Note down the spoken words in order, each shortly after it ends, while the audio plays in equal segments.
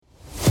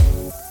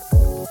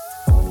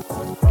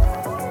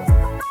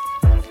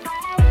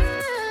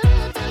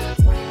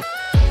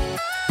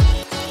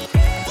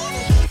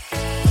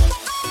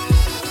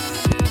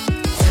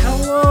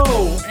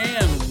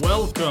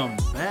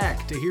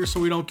to Here So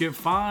We Don't Get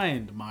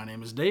Fined. My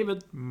name is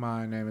David.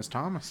 My name is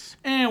Thomas.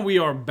 And we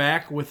are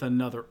back with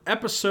another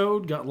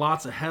episode. Got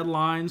lots of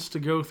headlines to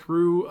go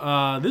through.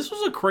 This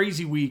was a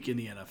crazy week in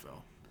the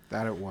NFL.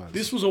 That it was.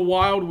 This was a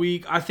wild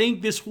week. I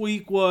think this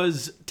week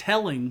was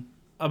telling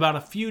about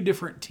a few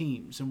different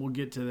teams, and we'll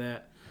get to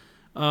that.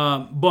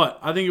 But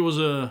I think it was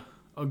a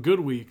good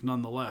week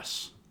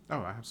nonetheless.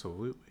 Oh,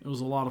 absolutely. It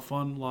was a lot of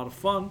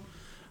fun.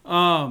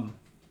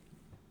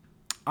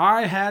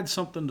 I had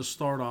something to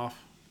start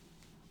off,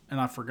 and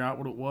I forgot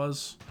what it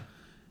was.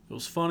 It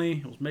was funny.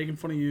 It was making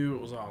fun of you.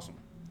 It was awesome.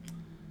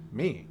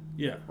 Me?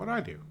 Yeah. What'd I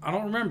do? I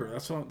don't remember.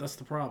 That's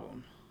the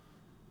problem.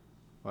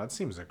 Well, that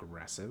seems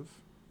aggressive.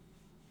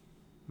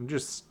 I'm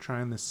just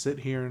trying to sit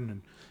here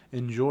and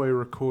enjoy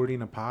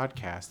recording a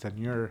podcast, and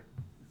you're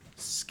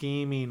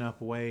scheming up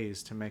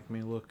ways to make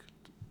me look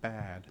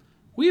bad.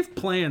 We have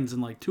plans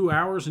in like 2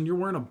 hours, and you're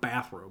wearing a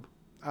bathrobe.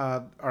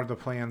 Are the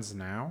plans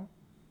now?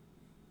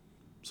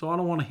 So I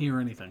don't want to hear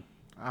anything.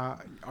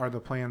 Are the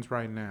plans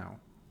right now?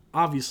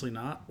 Obviously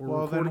not.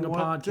 We're recording a podcast.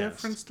 What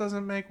difference does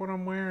it make what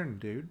I'm wearing,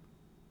 dude?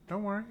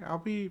 Don't worry. I'll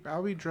be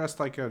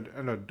dressed like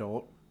an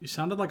adult. You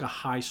sounded like a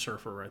high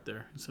surfer right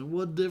there. You said,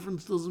 "What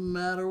difference does it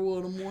matter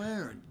what I'm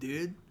wearing,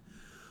 dude?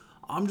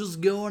 I'm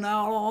just going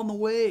out on the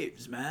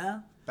waves,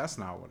 man." That's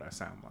not what I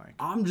sound like.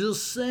 I'm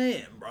just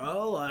saying,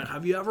 bro. Like,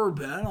 have you ever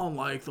been on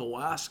like the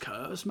West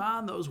Coast,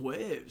 man? Those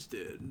waves,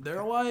 dude.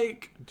 They're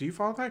like. Do you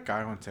follow that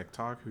guy on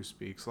TikTok who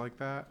speaks like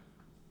that?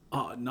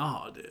 Oh,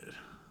 nah, dude.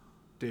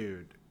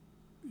 Dude,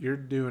 you're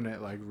doing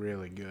it like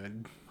really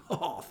good.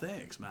 Oh,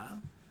 thanks,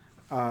 man.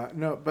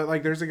 No, but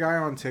like, there's a guy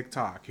on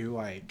TikTok who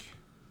like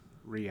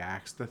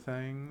reacts to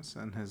things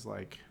and his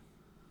like.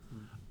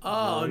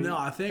 Oh no,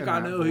 I think I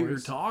know who you're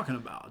talking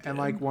about. Dude. And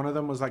like one of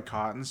them was like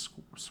cotton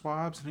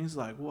swabs, and he's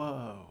like,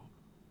 "Whoa,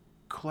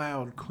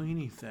 cloud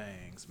cleany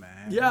things,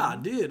 man." Yeah, I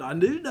did. I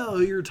do know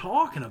who you're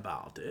talking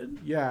about, dude.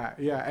 Yeah,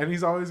 and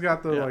he's always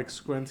got the like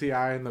squinty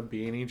eye and the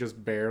beanie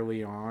just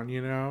barely on,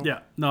 you know. Yeah,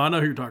 no, I know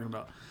who you're talking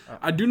about.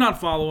 I do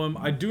not follow him.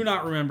 I do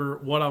not remember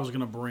what I was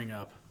going to bring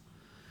up.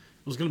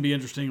 It was going to be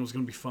interesting. It was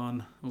going to be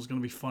fun. It was going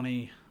to be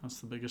funny. That's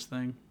the biggest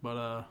thing.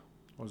 But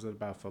was it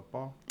about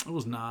football? It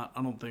was not.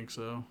 I don't think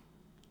so.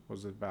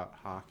 Was it about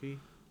hockey?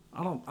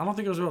 I don't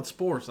think it was about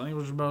sports. I think it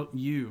was about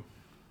you.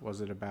 Was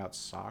it about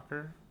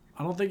soccer?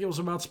 I don't think it was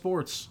about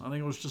sports. I think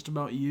it was just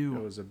about you.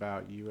 It was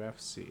about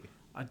UFC.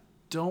 I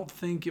don't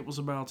think it was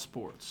about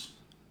sports.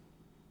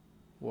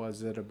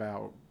 Was it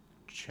about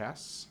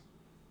chess?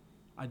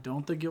 I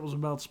don't think it was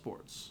about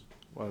sports.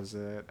 Was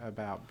it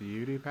about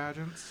beauty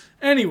pageants?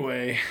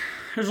 Anyway,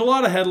 there's a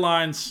lot of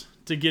headlines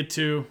to get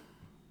to.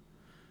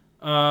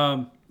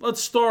 Let's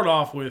start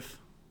off with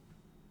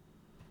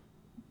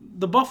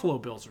the Buffalo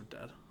Bills are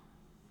dead.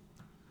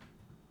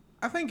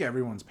 I think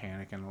everyone's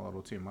panicking a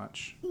little too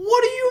much.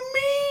 What do you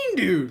mean,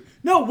 dude?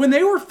 No, when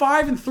they were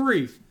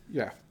 5-3,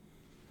 yeah,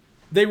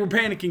 they were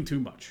panicking too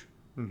much.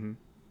 Mm-hmm.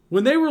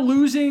 When they were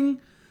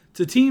losing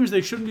to teams they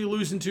shouldn't be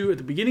losing to at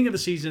the beginning of the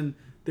season,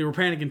 they were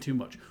panicking too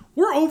much.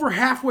 We're over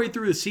halfway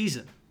through the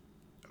season.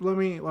 Let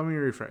me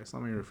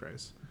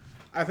rephrase.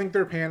 I think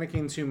they're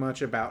panicking too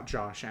much about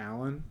Josh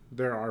Allen.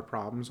 There are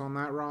problems on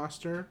that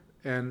roster.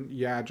 And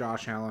yeah,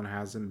 Josh Allen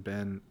hasn't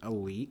been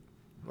elite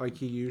like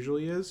he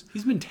usually is.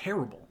 He's been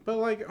terrible. But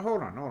like,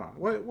 hold on.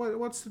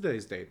 What's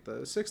today's date? The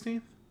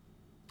 16th?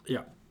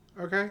 Yeah.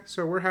 Okay,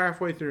 so we're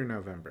halfway through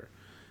November.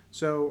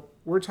 So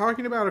we're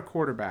talking about a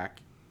quarterback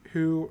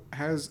who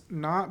has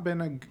not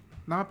been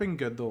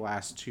good the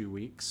last 2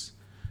 weeks,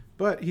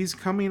 but he's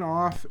coming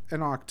off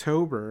in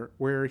October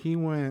where he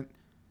went.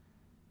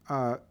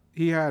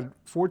 He had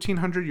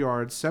 1,400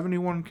 yards,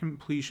 71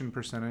 completion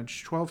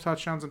percentage, 12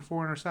 touchdowns, and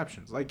 4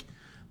 interceptions. Like,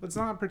 let's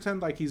not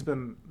pretend like he's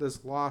been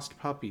this lost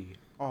puppy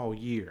all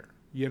year,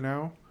 you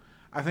know?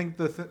 I think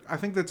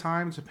the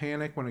time to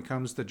panic when it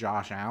comes to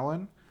Josh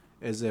Allen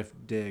is if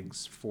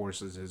Diggs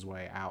forces his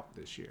way out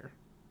this year.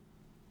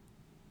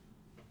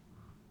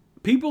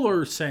 People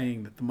are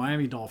saying that the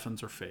Miami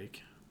Dolphins are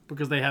fake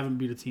because they haven't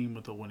beat a team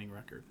with a winning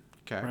record.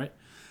 Okay. Right?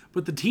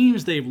 But the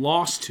teams they've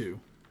lost to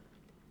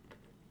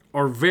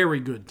are very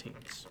good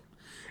teams,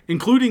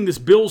 including this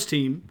Bills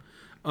team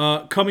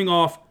coming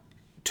off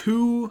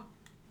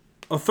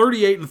a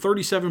 38 and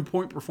 37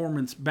 point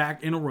performance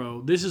back in a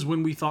row. This is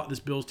when we thought this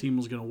Bills team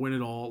was going to win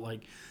it all.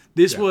 Like,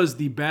 this was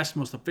the best,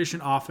 most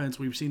efficient offense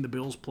we've seen the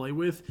Bills play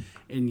with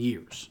in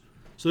years.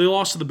 So they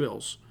lost to the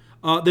Bills.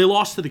 They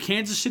lost to the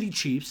Kansas City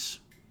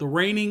Chiefs, the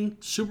reigning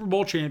Super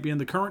Bowl champion,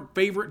 the current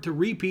favorite to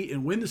repeat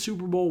and win the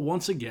Super Bowl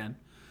once again.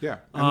 Yeah,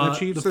 and the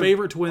Chiefs the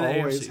favorite to win the AFC.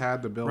 Always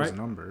had the Bills'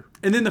 number.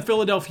 And then the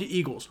Philadelphia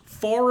Eagles,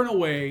 far and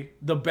away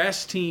the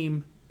best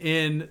team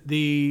in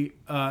the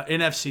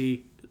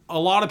NFC. A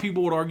lot of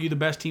people would argue the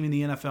best team in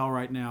the NFL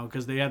right now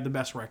because they have the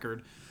best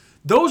record.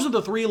 Those are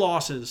the 3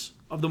 losses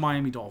of the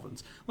Miami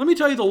Dolphins. Let me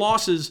tell you the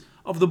losses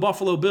of the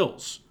Buffalo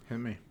Bills. Hit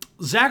me.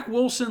 Zach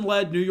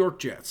Wilson-led New York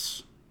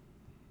Jets.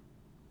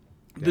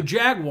 Yeah. The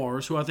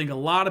Jaguars, who I think a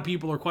lot of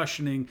people are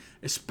questioning,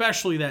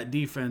 especially that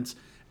defense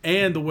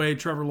and the way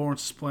Trevor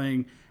Lawrence is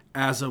playing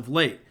as of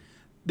late.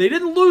 They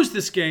didn't lose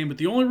this game, but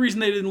the only reason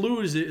they didn't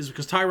lose it is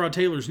because Tyrod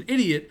Taylor's an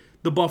idiot,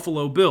 the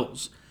Buffalo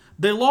Bills.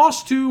 They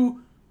lost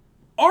to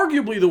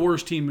arguably the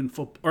worst team in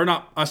football. Or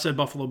not, I said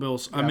Buffalo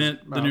Bills. I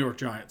meant the New York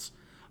Giants.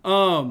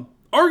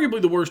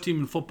 Arguably the worst team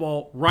in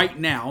football right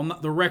now.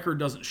 The record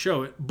doesn't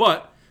show it,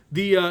 but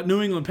the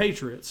New England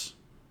Patriots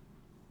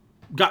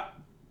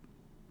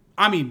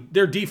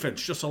their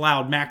defense just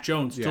allowed Mac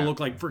Jones to look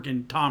like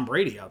freaking Tom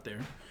Brady out there.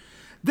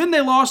 Then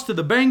they lost to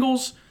the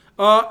Bengals.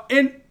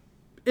 And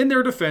in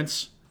their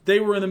defense, they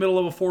were in the middle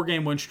of a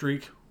 4-game win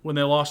streak when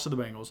they lost to the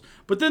Bengals.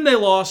 But then they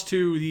lost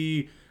to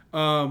the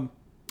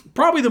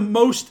probably the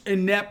most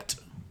inept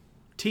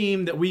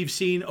team that we've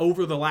seen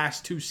over the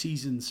last 2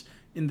 seasons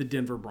in the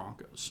Denver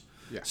Broncos.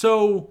 Yeah.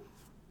 So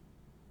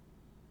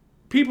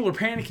people are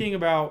panicking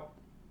about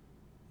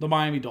the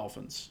Miami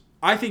Dolphins.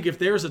 I think if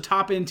there's a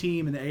top-end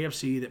team in the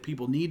AFC that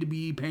people need to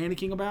be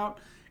panicking about,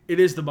 it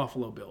is the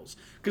Buffalo Bills.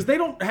 Because they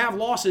don't have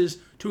losses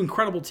to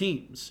incredible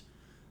teams.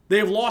 They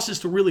have losses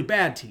to really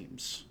bad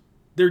teams.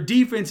 Their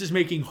defense is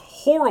making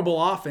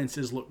horrible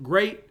offenses look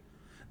great.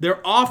 Their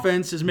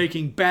offense is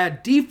making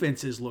bad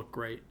defenses look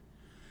great.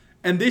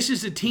 And this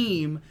is a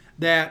team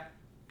that,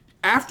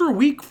 after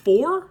week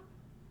 4,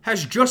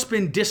 has just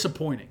been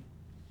disappointing.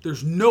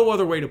 There's no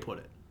other way to put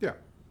it. Yeah.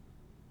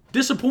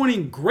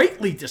 Disappointing,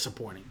 greatly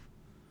disappointing.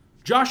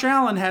 Josh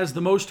Allen has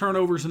the most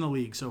turnovers in the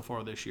league so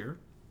far this year.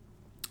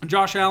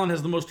 Josh Allen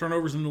has the most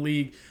turnovers in the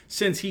league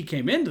since he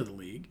came into the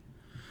league.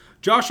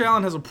 Josh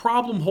Allen has a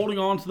problem holding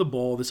on to the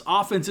ball. This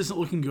offense isn't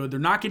looking good.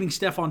 They're not getting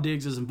Stephon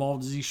Diggs as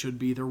involved as he should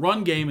be. Their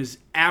run game is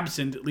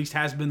absent, at least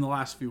has been the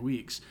last few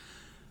weeks.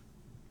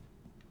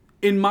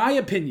 In my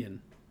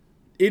opinion,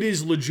 it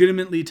is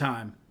legitimately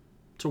time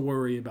to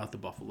worry about the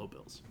Buffalo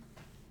Bills.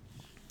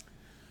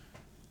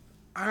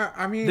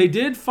 I mean, they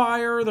did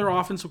fire their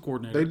offensive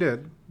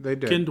coordinator. They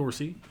did. Ken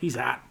Dorsey. He's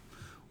out.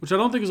 Which I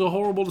don't think is a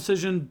horrible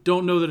decision.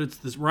 Don't know that it's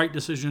the right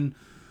decision.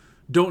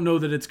 Don't know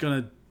that it's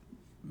going to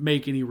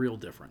make any real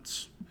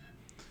difference.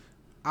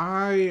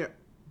 I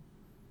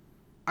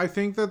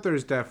think that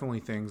there's definitely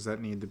things that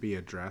need to be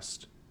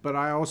addressed. But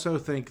I also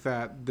think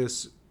that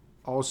this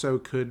also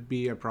could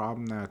be a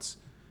problem that's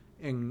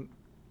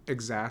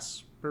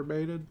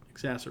exacerbated.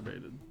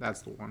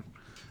 That's the one.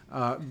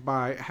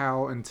 By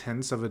how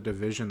intense of a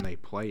division they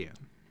play in.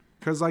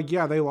 Because,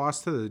 they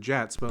lost to the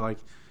Jets, but,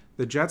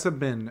 the Jets have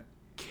been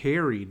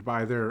carried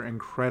by their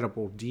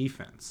incredible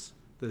defense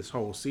this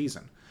whole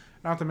season.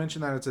 Not to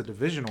mention that it's a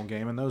divisional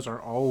game, and those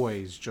are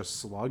always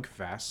just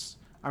slugfests.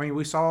 I mean,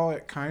 we saw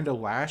it kind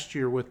of last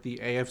year with the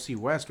AFC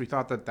West. We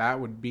thought that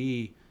would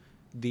be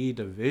the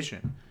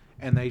division,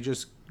 and they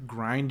just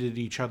grinded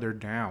each other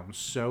down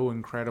so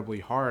incredibly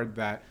hard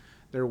that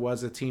there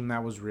was a team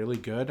that was really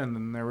good, and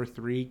then there were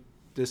 3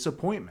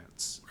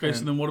 disappointments. Okay,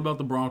 so then what about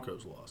the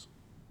Broncos loss?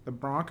 The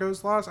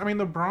Broncos loss? I mean,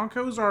 the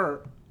Broncos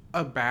are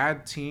a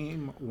bad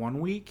team one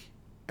week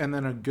and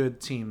then a good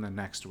team the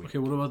next week. Okay,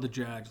 what about the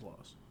Jags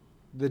loss?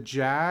 The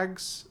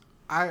Jags,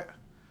 I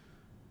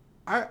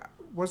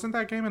wasn't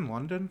that game in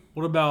London?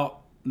 What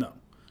about no?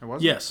 It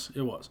wasn't? Yes,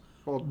 it was.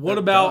 Well, what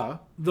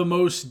about the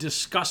most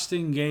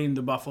disgusting game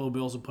the Buffalo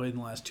Bills have played in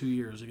the last 2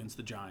 years against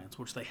the Giants,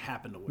 which they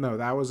happened to win? No,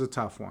 that was a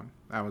tough one.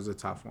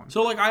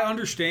 So, I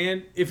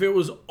understand if it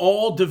was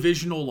all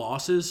divisional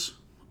losses,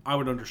 I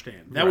would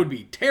understand. That would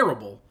be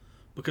terrible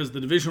because the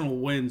divisional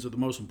wins are the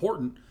most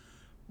important,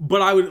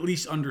 but I would at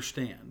least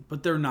understand.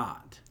 But they're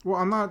not.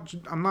 Well, I'm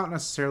not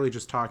necessarily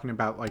just talking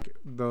about,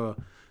 the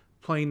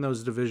playing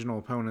those divisional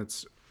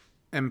opponents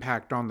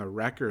impact on the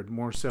record,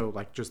 more so,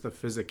 just the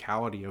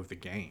physicality of the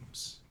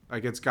games.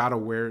 It's got to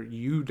wear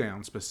you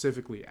down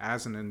specifically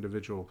as an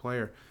individual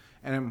player.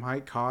 And it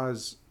might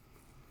cause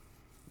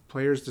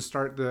players to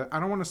start I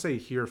don't want to say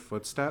hear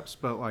footsteps,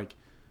 but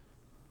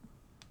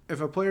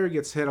if a player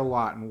gets hit a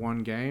lot in one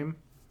game,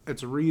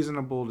 it's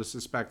reasonable to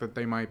suspect that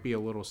they might be a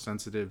little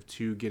sensitive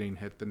to getting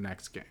hit the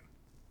next game.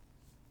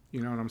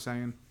 You know what I'm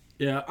saying?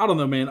 Yeah, I don't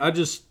know, man.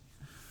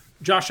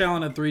 Josh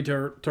Allen had 3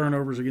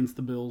 turnovers against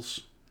the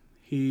Bills.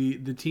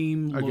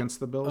 Against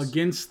the Bills?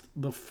 Against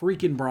the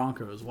freaking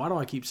Broncos. Why do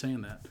I keep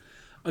saying that?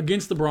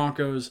 Against the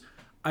Broncos.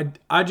 I don't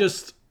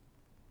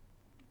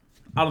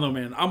know,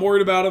 man. I'm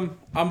worried about him.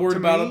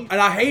 And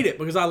I hate it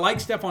because I like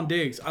Stephon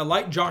Diggs. I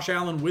like Josh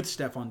Allen with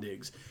Stephon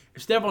Diggs.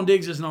 If Stephon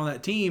Diggs isn't on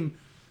that team,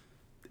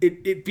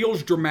 it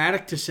feels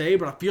dramatic to say,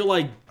 but I feel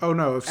like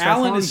if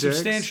Allen is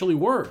substantially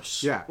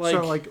worse. Yeah,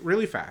 so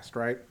really fast,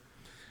 right?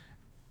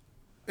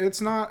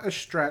 It's not a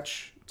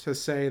stretch to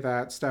say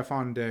that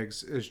Stephon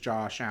Diggs is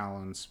Josh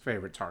Allen's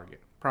favorite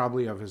target,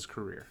 probably of his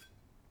career,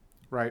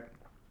 right?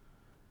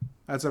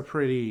 That's a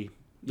pretty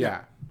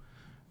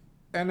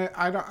And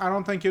I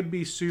don't think it'd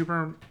be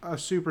a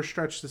super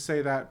stretch to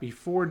say that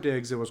before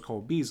Diggs it was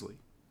Cole Beasley,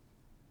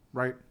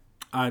 right?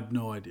 I have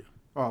no idea.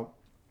 Well,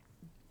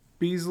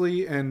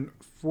 Beasley in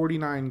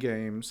 49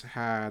 games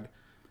had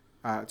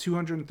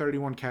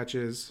 231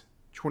 catches,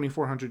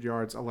 2,400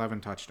 yards,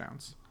 11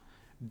 touchdowns.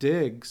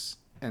 Diggs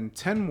in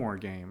 10 more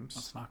games.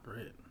 That's not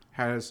great.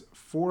 Has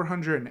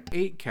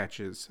 408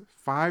 catches,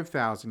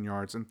 5,000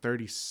 yards, and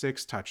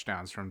 36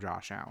 touchdowns from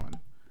Josh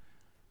Allen.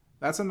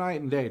 That's a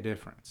night and day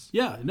difference.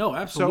 Yeah, no,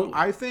 absolutely. So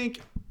I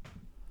think,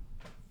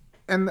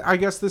 and I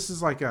guess this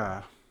is like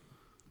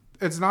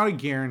it's not a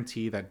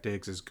guarantee that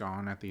Diggs is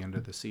gone at the end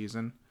of the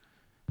season.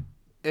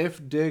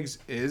 If Diggs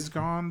is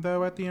gone,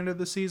 though, at the end of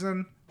the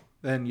season,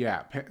 then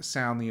yeah,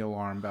 sound the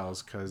alarm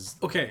bells because...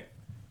 Okay,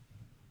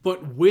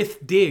 but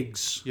with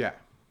Diggs, yeah,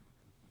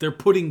 they're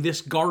putting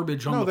this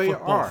garbage on the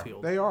football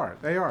field. They are.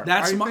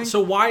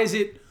 So why is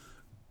it...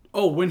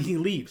 Oh, when he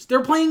leaves.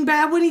 They're playing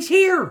bad when he's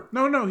here.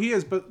 No, he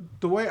is. But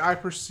the way I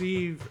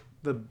perceive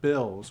the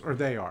Bills, or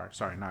they are,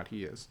 sorry, not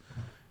he is.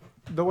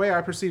 The way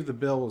I perceive the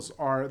Bills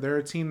are they're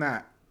a team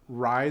that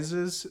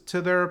rises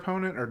to their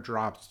opponent or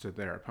drops to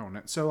their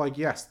opponent. So, like,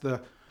 yes,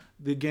 the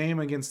games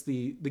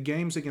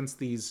against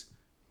these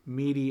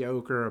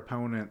mediocre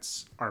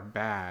opponents are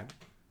bad,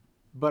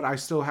 but I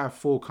still have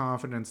full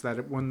confidence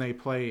that when they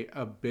play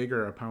a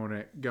bigger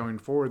opponent going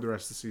forward the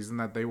rest of the season,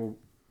 that they will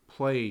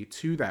play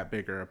to that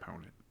bigger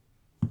opponent.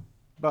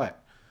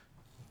 But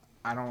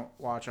I don't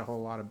watch a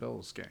whole lot of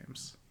Bills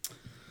games.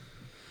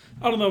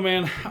 I don't know,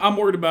 man. I'm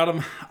worried about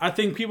them. I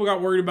think people got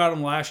worried about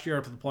them last year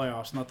after the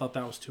playoffs, and I thought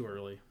that was too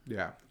early.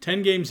 Yeah.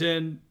 10 games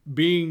in,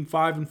 being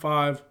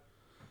 5-5,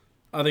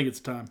 I think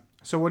it's time.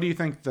 So what do you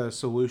think the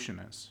solution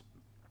is?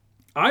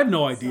 I have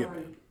no idea.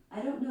 Sorry, I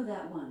don't know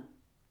that one.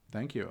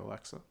 Thank you,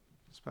 Alexa.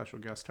 Special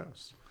guest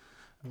host.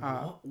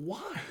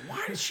 Why?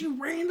 Why did she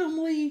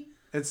randomly...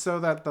 It's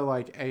so that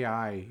the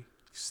AI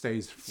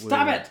stays fluid.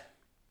 Stop it!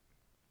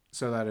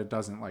 So that it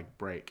doesn't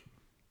break.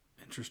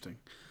 Interesting.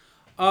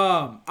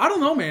 I don't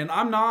know, man.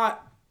 I'm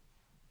not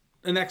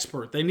an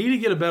expert. They need to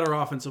get a better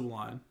offensive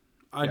line.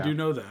 I do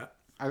know that.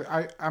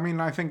 I mean,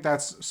 I think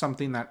that's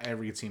something that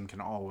every team can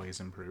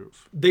always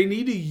improve. They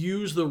need to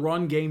use the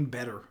run game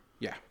better.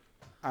 Yeah.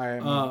 I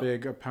am a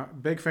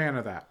big fan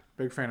of that.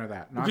 Big fan of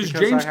that. Not because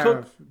James I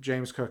have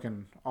James Cook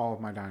in all of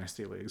my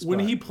dynasty leagues. When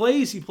he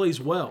plays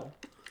well.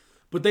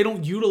 But they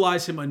don't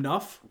utilize him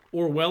enough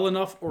or well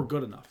enough or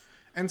good enough.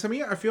 And to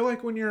me, I feel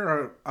like when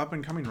you're an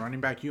up-and-coming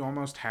running back, you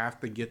almost have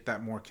to get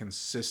that more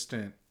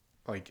consistent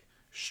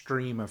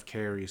stream of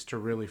carries to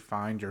really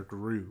find your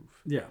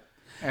groove. Yeah.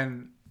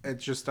 And it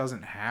just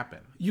doesn't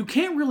happen. You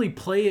can't really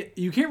play it.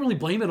 You can't really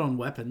blame it on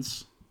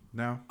weapons.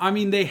 No. I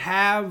mean, they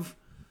have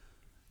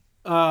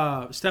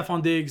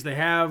Stephon Diggs. They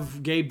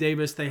have Gabe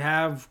Davis. They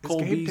have Cole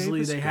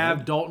Beasley. They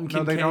have Dalton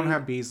Kincaid. No, they don't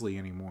have Beasley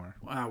anymore.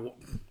 Wow.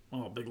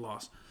 Oh, big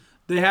loss.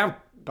 They have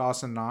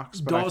Dawson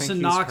Knox, but I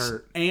think he's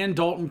hurt. And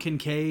Dalton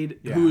Kincaid,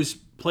 who's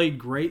played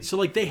great.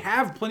 So, they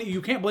have plenty.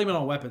 You can't blame it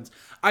on weapons.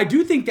 I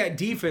do think that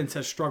defense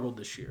has struggled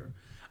this year.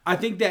 I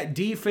think that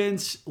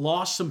defense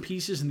lost some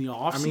pieces in the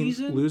offseason.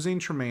 I mean, losing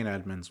Tremaine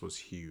Edmonds was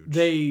huge.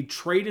 They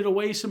traded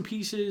away some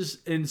pieces,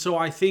 and so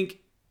I think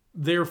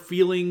they're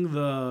feeling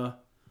the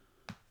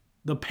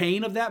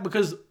pain of that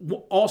because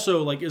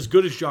also, as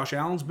good as Josh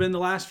Allen's been the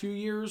last few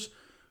years,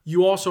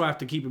 you also have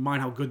to keep in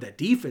mind how good that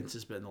defense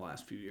has been the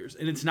last few years,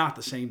 and it's not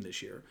the same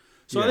this year.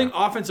 So I think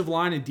offensive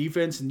line and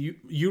defense and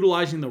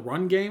utilizing the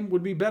run game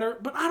would be better,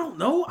 but I don't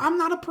know. I'm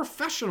not a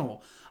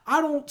professional.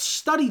 I don't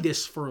study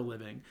this for a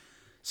living.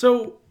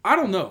 So I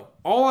don't know.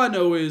 All I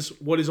know is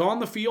what is on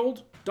the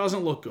field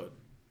doesn't look good.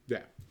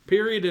 Yeah.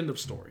 Period. End of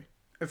story.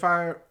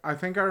 I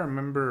think I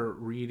remember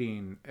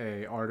reading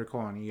an article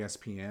on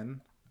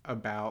ESPN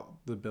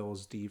about the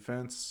Bills'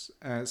 defense,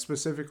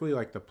 specifically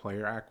the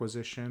player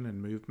acquisition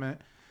and movement.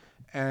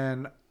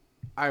 And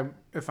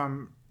if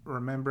I'm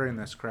remembering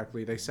this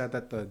correctly, they said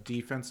that the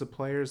defensive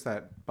players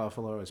that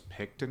Buffalo has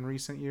picked in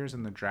recent years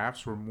in the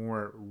drafts were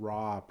more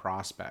raw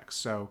prospects.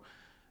 So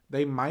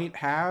they might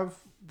have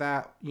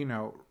that,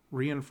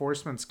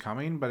 reinforcements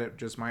coming, but it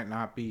just might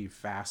not be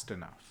fast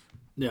enough.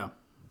 Yeah.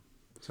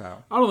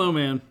 So I don't know,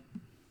 man.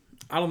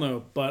 I don't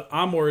know, but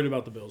I'm worried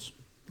about the Bills.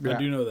 Yeah. I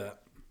do know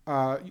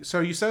that. So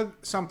you said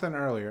something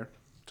earlier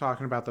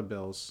talking about the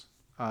Bills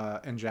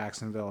in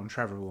Jacksonville and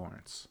Trevor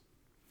Lawrence.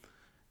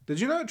 Did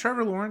you know that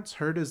Trevor Lawrence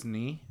hurt his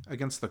knee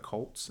against the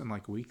Colts in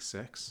week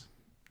 6?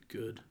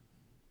 Good.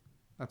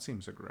 That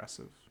seems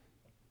aggressive.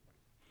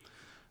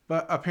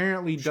 But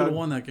apparently should have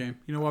won that game.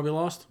 You know why we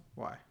lost?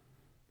 Why?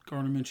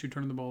 Gardner Minshew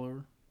turning the ball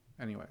over.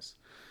 Anyways.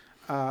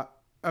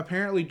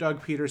 Apparently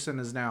Doug Peterson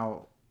is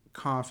now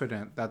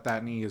confident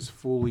that knee is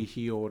fully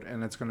healed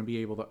and it's going to be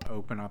able to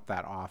open up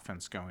that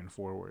offense going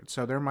forward.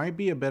 So there might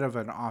be a bit of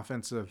an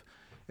offensive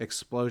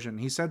explosion.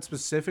 He said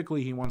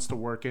specifically he wants to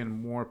work in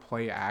more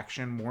play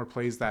action, more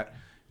plays that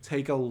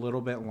take a little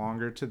bit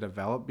longer to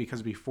develop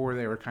because before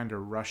they were kind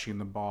of rushing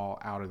the ball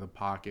out of the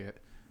pocket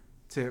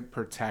to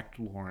protect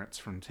Lawrence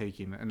from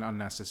taking an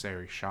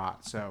unnecessary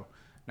shot. So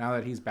now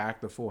that he's back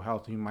to full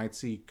health, you might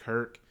see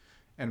Kirk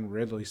and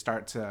Ridley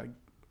start to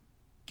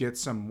get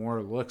some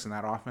more looks, and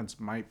that offense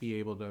might be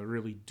able to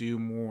really do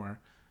more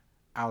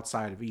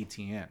outside of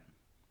ETN.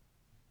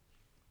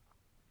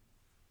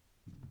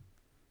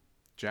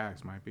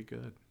 Jags might be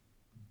good.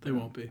 They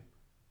won't be.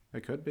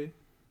 They could be.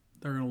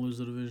 They're going to lose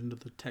the division to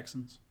the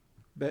Texans.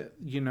 But,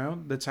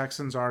 the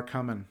Texans are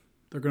coming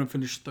They're going to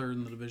finish third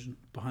in the division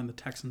behind the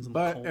Texans and the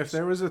But Colts. if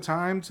there was a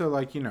time to,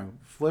 like,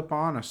 flip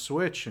on a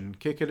switch and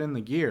kick it in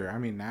the gear, I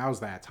mean, now's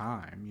that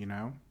time,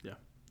 Yeah,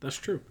 that's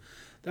true.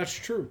 That's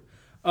true.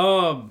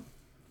 While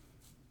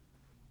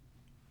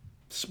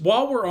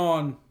we're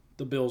on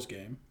the Bills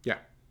game, Yeah.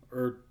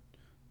 or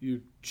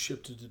you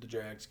shifted to the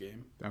Jags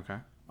game. Okay.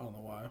 I don't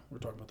know why. We're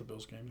talking about the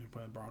Bills game. They're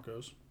playing the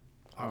Broncos.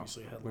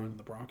 Obviously, headlining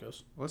the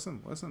Broncos.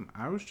 Listen.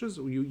 I was just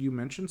you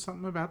mentioned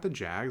something about the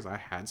Jags. I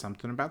had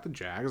something about the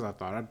Jags. I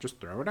thought I'd just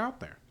throw it out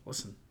there.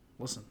 Listen.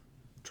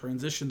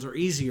 Transitions are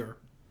easier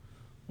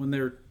when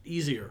they're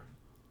easier.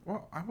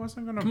 Well, I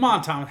wasn't gonna. Come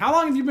on, Tom. How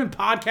long have you been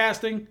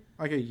podcasting?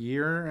 Like a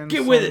year and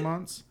Get with it.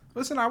 months.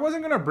 Listen, I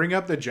wasn't gonna bring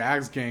up the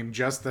Jags game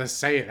just to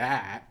say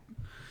that.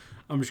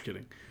 I'm just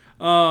kidding.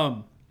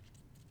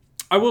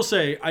 I will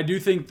say I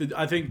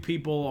think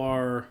people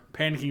are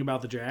panicking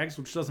about the Jags,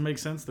 which doesn't make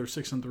sense. They're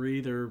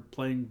 6-3. They're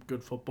playing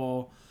good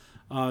football.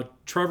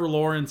 Trevor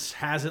Lawrence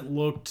hasn't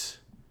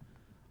looked,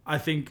 I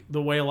think, the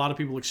way a lot of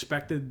people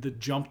expected the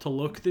jump to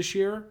look this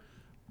year,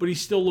 but he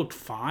still looked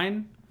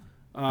fine.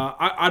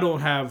 I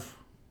have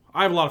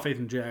a lot of faith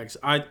in the Jags.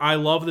 I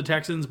love the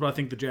Texans, but I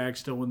think the Jags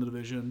still win the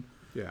division.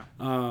 Yeah.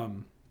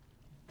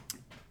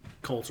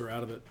 Colts are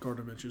out of it.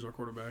 Gardner Minshew's our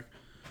quarterback.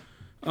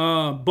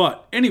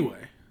 But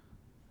anyway,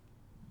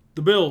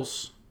 the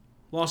Bills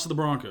lost to the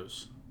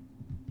Broncos.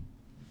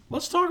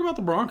 Let's talk about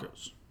the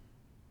Broncos.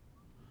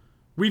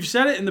 We've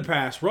said it in the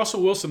past.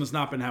 Russell Wilson has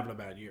not been having a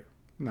bad year.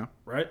 No.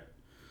 Right?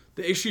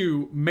 The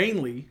issue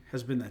mainly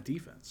has been that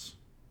defense.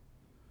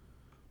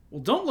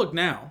 Well, don't look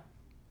now.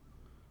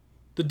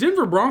 The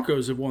Denver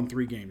Broncos have won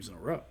 3 games in a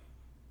row.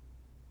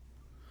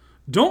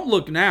 Don't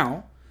look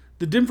now.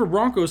 The Denver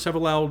Broncos have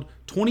allowed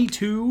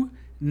 22,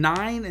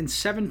 9, and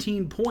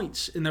 17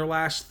 points in their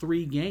last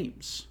 3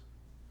 games.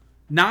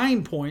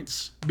 9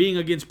 points being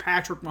against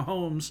Patrick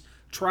Mahomes,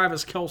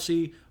 Travis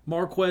Kelce,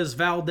 Marquez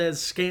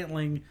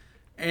Valdez-Scantling,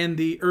 and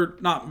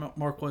not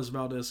Marquez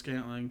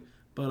Valdez-Scantling,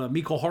 but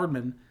Mecole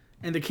Hardman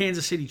and the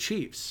Kansas City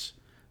Chiefs.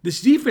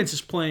 This defense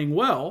is playing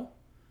well,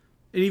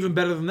 and even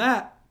better than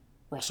that,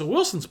 Russell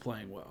Wilson's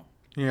playing well.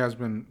 He has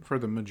been for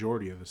the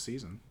majority of the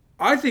season.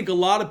 I think a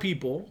lot of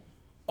people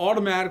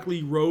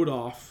automatically wrote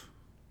off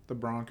The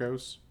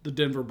Broncos. the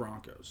Denver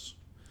Broncos.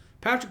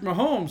 Patrick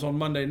Mahomes on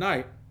Monday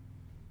night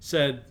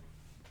said,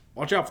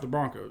 watch out for the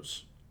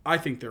Broncos. I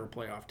think they're a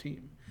playoff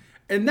team.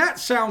 And that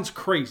sounds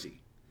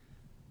crazy.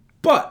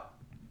 But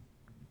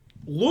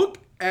look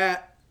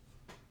at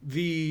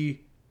the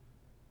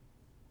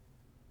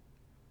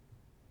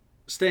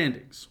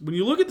standings. When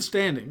you look at the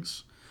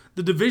standings,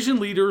 the division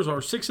leaders are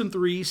 6-3,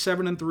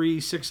 7-3,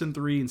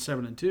 6-3, and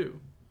 7-2.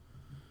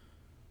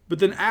 But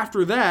then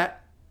after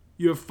that,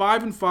 you have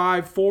 5-5,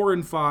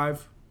 4-5,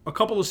 a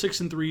couple of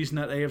 6-3s in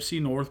that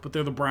AFC North, but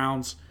they're the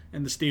Browns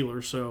and the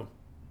Steelers, so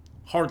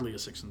hardly a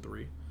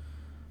 6-3.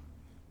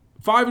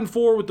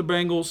 5-4 with the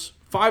Bengals,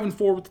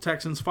 5-4 with the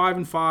Texans,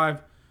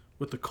 5-5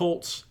 with the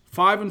Colts,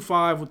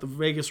 5-5 with the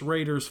Vegas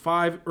Raiders,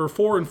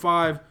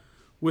 4-5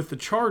 with the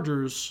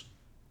Chargers,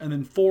 and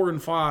then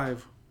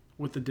 4-5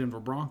 with the Denver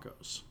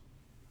Broncos.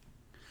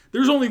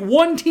 There's only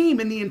one team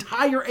in the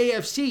entire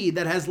AFC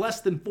that has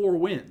less than 4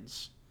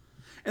 wins.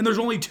 And there's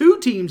only 2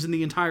 teams in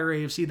the entire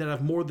AFC that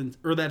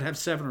have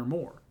 7 or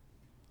more.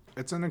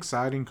 It's an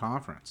exciting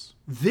conference.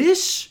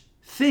 This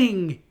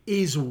thing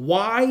is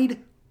wide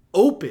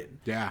open.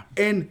 Yeah.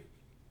 And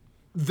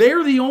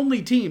they're the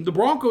only team. The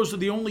Broncos are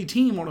the only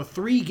team on a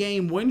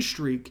 3-game win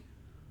streak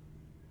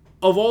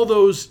of all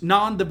those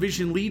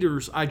non-division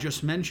leaders I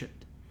just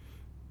mentioned.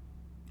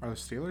 Are the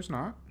Steelers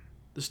not?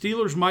 The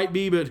Steelers might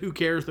be, but who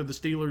cares? They're the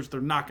Steelers. They're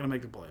not going to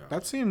make the playoffs.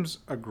 That seems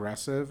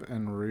aggressive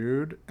and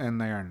rude,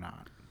 and they are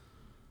not.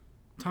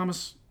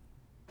 Thomas,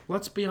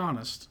 let's be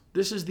honest.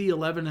 This is the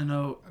 11-0.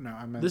 No,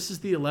 I meant This is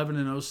the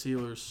 11-0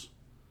 Steelers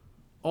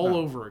all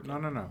over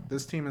again. No.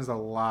 This team is a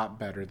lot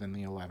better than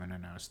the 11-0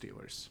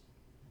 Steelers.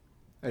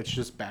 It's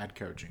just bad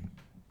coaching.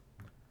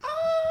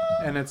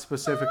 And it's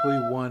specifically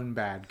one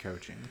bad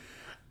coaching.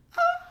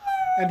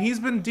 And he's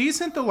been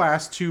decent the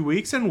last 2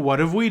 weeks, and what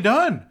have we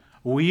done?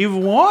 We've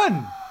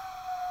won.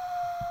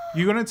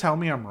 You gonna tell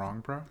me I'm wrong,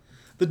 bro?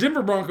 The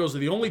Denver Broncos are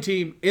the only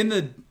team in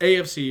the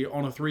AFC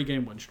on a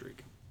 3-game win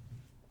streak.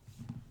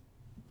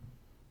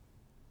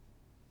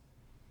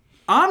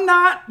 I'm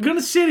not going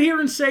to sit here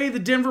and say the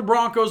Denver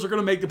Broncos are going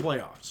to make the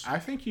playoffs. I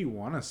think you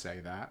want to say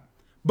that.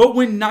 But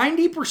when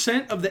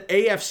 90% of the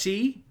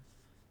AFC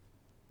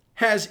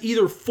has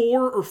either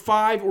 4 or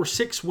 5 or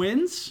 6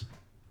 wins,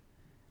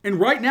 and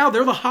right now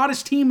they're the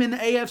hottest team in the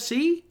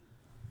AFC,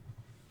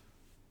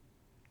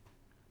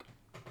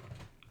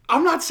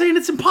 I'm not saying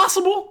it's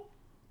impossible.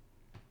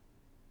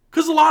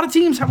 Because a lot of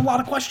teams have a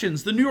lot of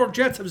questions. The New York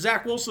Jets have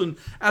Zach Wilson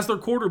as their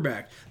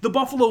quarterback. The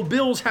Buffalo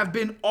Bills have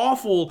been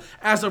awful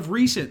as of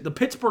recent. The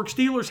Pittsburgh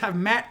Steelers have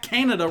Matt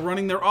Canada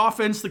running their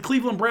offense. The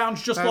Cleveland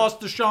Browns just lost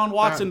Deshaun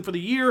Watson for the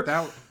year.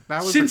 That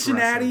was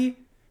Cincinnati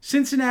aggressive.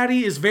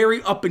 Cincinnati is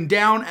very up and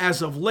down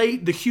as of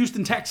late. The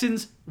Houston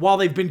Texans, while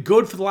they've been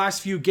good for the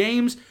last few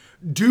games,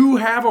 do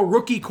have a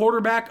rookie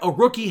quarterback, a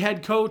rookie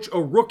head coach,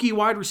 a rookie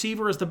wide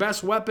receiver as the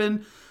best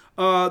weapon.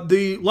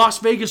 The Las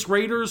Vegas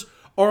Raiders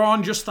are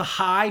on just the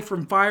high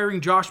from firing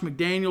Josh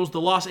McDaniels.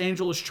 The Los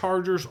Angeles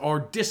Chargers are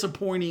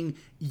disappointing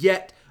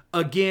yet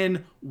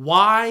again.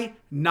 Why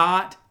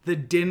not the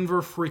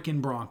Denver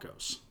freaking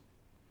Broncos?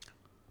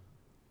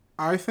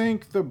 I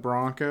think the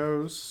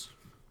Broncos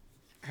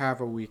have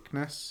a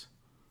weakness,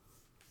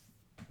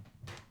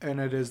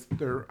 and I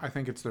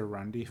think it's their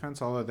run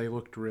defense, although they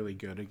looked really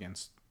good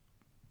against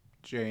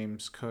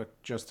James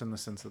Cook, just in the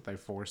sense that they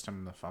forced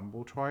him to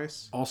fumble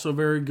twice. Also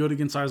very good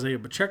against Isaiah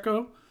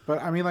Pacheco.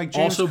 But I mean, like,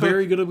 James also Cook,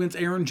 very good against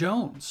Aaron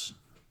Jones.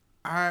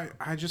 I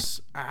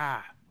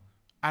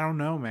don't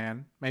know,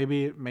 man.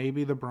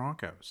 Maybe the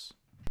Broncos.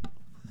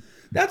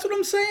 That's what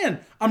I'm saying.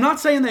 I'm not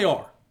saying they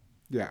are,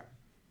 Yeah.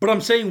 but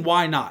I'm saying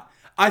why not?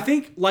 I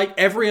think, like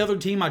every other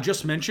team I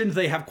just mentioned,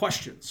 they have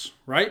questions,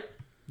 right?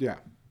 Yeah.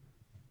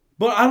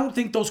 But I don't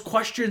think those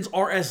questions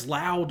are as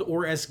loud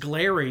or as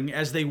glaring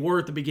as they were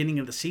at the beginning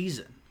of the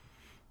season.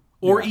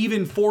 Or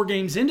even 4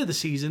 games into the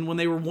season when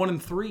they were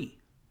 1-3.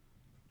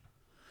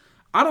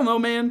 I don't know,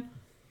 man.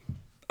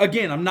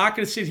 Again, I'm not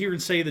going to sit here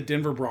and say the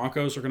Denver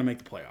Broncos are going to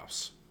make the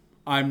playoffs.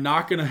 I'm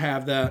not going to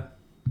have that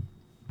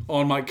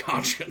on my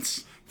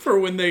conscience for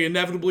when they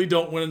inevitably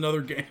don't win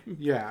another game.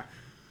 Yeah.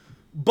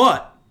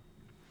 But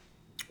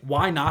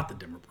why not the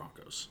Denver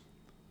Broncos?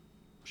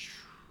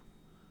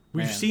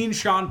 We've Man. seen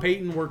Sean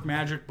Payton work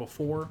magic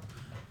before.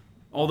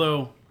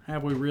 Although,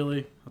 have we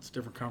really? That's a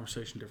different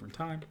conversation, different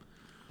time.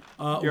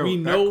 We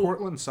know that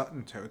Cortland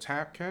Sutton toe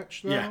tap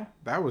catch, though, Yeah.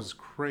 that was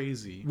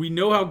crazy. we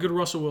know how good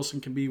Russell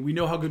Wilson can be. We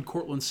know how good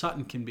Cortland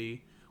Sutton can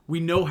be. We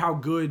know how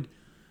good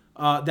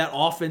that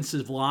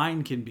offensive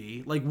line can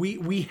be. Like,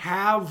 we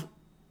have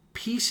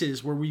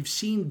pieces where we've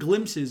seen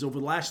glimpses over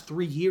the last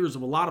 3 years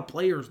of a lot of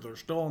players that are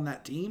still on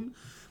that team,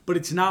 but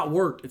it's not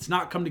worked. It's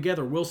not come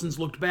together. Wilson's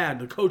looked bad.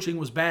 The coaching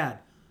was bad.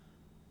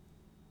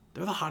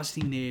 They're the hottest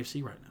team in the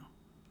AFC right now.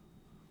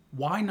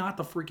 Why not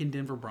the freaking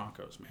Denver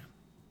Broncos, man?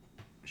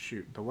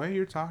 Shoot, the way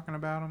you're talking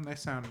about them, they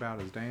sound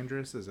about as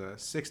dangerous as a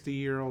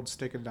 60-year-old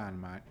stick of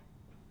dynamite.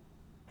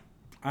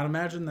 I'd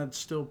imagine that's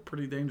still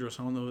pretty dangerous.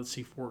 I don't know that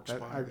C4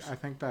 expires. I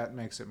think that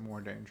makes it more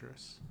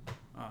dangerous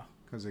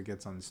because it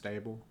gets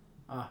unstable.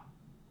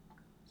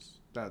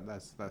 That's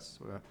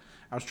what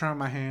I was trying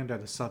my hand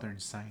at a southern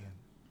saying.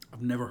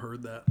 I've never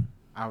heard that.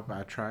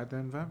 I tried to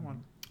invent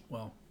one.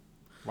 Well,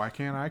 Why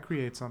can't I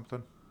create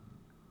something?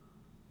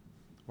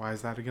 Why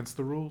is that against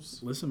the rules?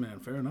 listen, man,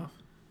 fair enough.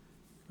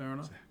 Fair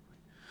enough.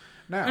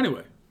 Now,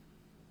 Anyway,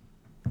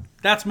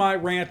 that's my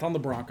rant on the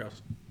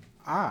Broncos.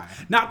 I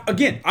Now,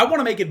 again, I want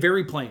to make it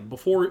very plain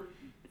before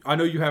I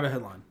know you have a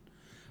headline.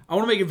 I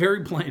want to make it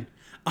very plain.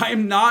 I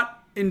am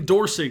not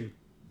endorsing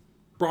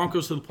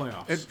Broncos to the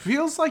playoffs. It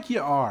feels like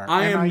you are.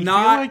 I and am I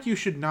not- feel like you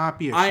should not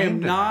be ashamed I am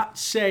of not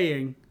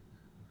saying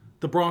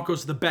the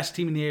Broncos are the best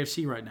team in the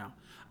AFC right now.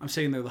 I'm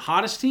saying they're the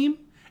hottest team,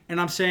 and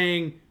I'm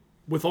saying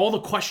with all the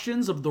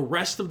questions of the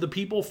rest of the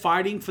people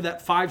fighting for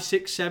that 5,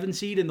 6, 7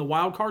 seed in the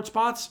wild card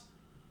spots,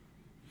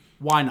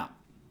 why not?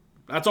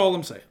 That's all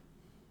I'm saying.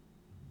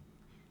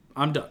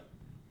 I'm done.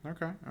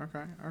 that.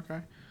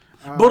 Okay.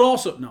 But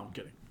also, no, I'm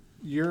kidding.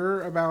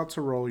 You're about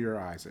to roll your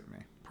eyes at me.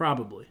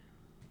 Probably.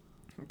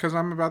 Because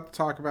I'm about to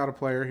talk about a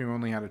player who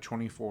only had a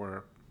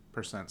 24%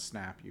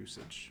 snap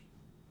usage.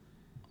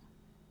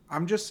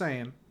 I'm just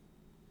saying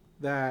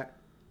that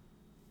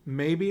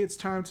maybe it's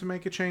time to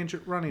make a change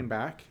at running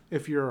back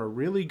if you're a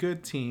really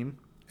good team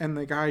and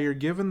the guy you're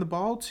giving the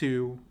ball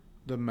to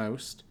the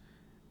most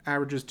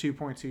averages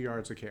 2.2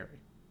 yards a carry.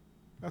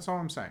 That's all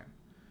I'm saying.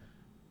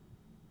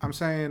 I'm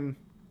saying,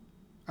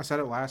 I said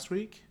it last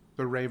week,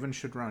 the Ravens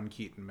should run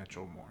Keaton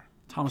Mitchell more.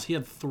 Thomas, he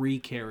had 3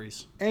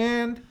 carries.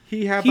 And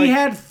he had He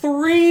had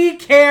 3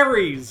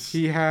 carries.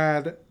 He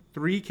had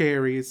 3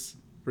 carries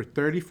for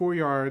 34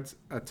 yards,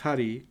 a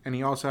tutty, and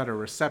he also had a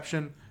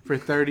reception for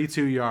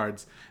 32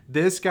 yards.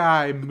 This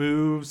guy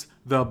moves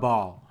the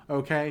ball,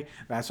 okay?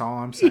 That's all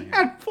I'm saying. He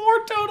had 4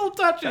 total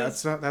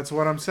touches. That's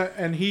what I'm saying.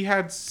 And he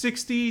had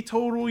 60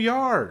 total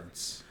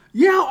yards.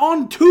 Yeah,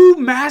 on 2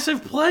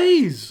 massive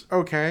plays.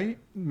 Okay,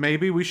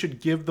 maybe we should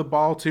give the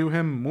ball to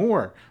him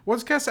more.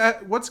 What's Gus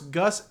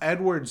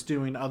Edwards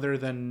doing other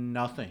than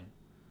nothing?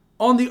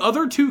 On the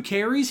other 2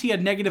 carries, he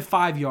had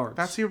 -5 yards.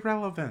 That's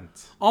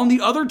irrelevant. On the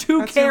other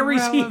 2 That's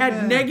carries, he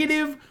had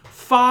irrelevant.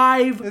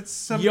 -5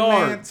 It's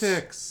yards.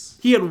 semantics.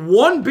 He had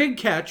 1 big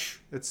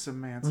catch, It's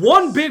semantics.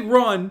 1 big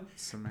run,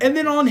 Semantics. and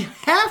then on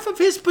half of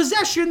his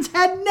possessions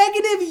had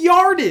negative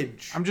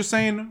yardage. I'm just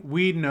saying,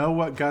 we know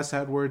what Gus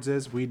Edwards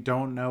is. We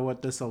don't know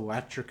what this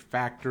electric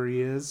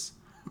factory is.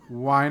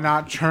 Why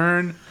not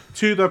turn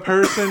to the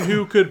person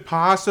who could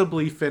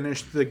possibly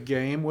finish the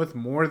game with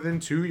more than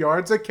 2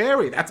 yards a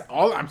carry? That's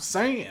all I'm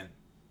saying.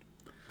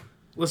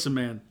 Listen,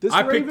 man, This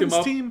I picked him Ravens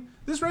up. team,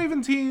 this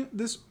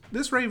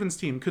Ravens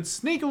team could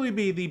sneakily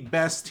be the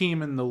best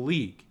team in the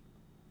league.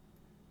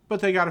 But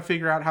they got to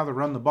figure out how to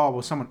run the ball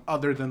with someone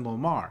other than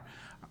Lamar.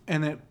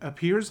 and it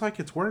appears like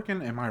it's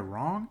working. Am I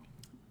wrong?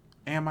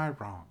 Am I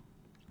wrong?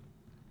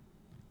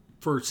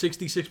 For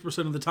 66%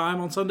 of the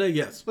time on Sunday,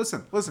 yes.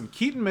 Listen.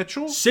 Keaton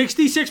Mitchell.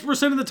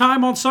 66% of the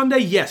time on Sunday,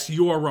 yes,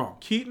 you are wrong.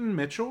 Keaton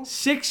Mitchell.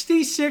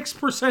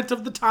 66%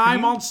 of the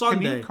time on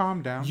Sunday. Can you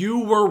calm down?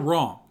 You were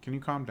wrong. Can you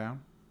calm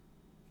down?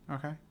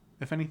 Okay.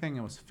 If anything,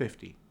 it was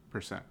 50%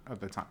 of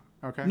the time.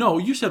 Okay. No,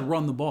 you said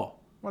run the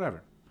ball.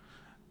 Whatever.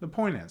 The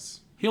point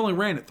is. He only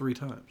ran it 3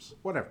 times.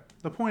 Whatever.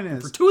 The point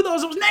is. For 2 of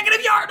those, it was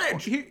negative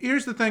yardage.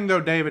 Here's the thing,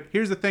 though, David.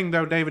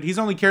 He's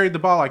only carried the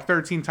ball like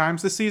 13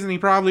 times this season. He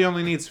probably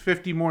only needs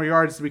 50 more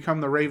yards to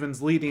become the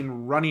Ravens'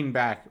 leading running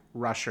back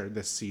rusher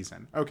this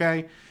season.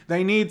 Okay?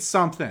 They need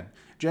something.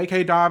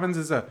 J.K. Dobbins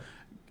is a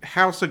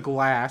house of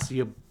glass.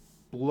 You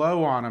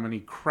blow on him and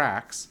he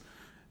cracks.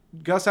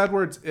 Gus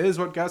Edwards is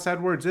what Gus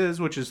Edwards is,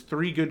 which is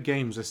 3 good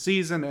games a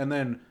season and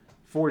then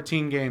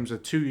 14 games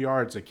of 2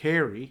 yards a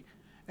carry.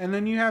 And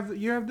then you have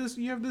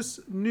this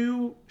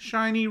new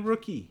shiny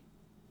rookie.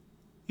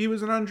 He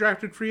was an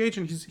undrafted free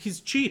agent. He's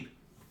cheap.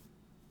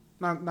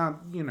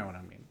 Not you know what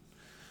I mean.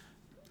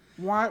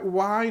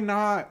 Why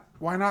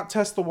not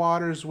test the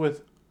waters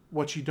with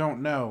what you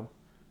don't know?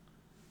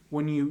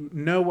 When you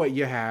know what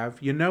you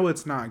have, you know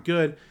it's not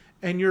good,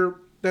 and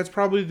that's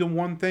probably the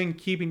one thing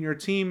keeping your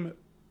team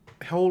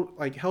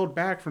held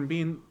back from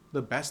being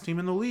the best team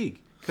in the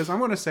league. Because I'm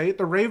going to say it,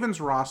 the Ravens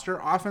roster,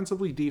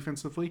 offensively,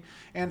 defensively,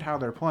 and how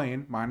they're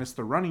playing, minus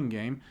the running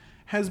game,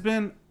 has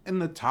been in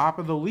the top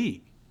of the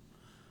league.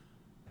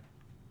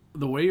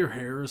 The way your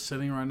hair is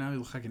sitting right now, you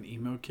look like an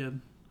emo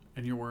kid,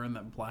 and you're wearing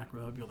that black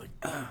robe. You're like,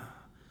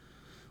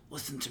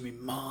 listen to me,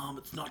 Mom.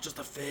 It's not just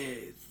a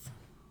phase.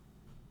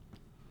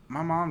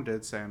 My mom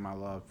did say my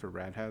love for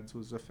redheads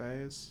was a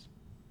phase.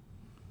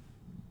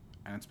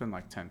 And it's been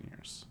like 10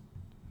 years.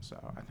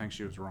 So I think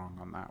she was wrong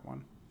on that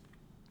one.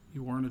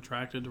 You weren't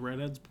attracted to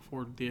redheads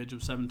before the age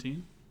of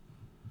 17?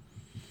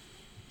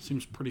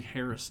 Seems pretty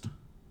harassed.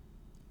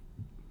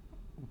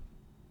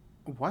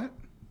 What?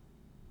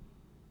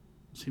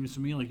 Seems to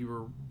me like you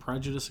were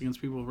prejudiced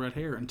against people with red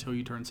hair until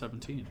you turned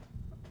 17.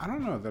 I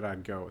don't know that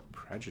I'd go with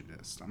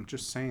prejudice. I'm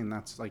just saying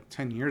that's like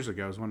 10 years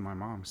ago is when my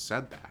mom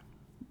said that.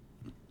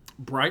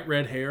 Bright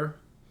red hair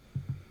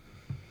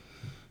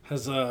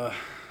has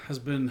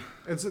been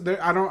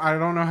I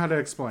don't know how to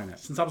explain it.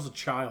 since I was a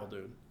child,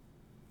 dude.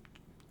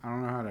 I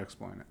don't know how to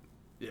explain it.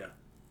 Yeah.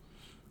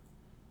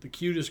 The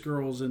cutest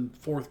girls in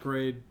 4th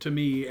grade, to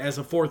me, as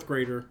a 4th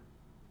grader,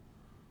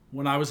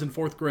 when I was in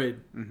 4th grade,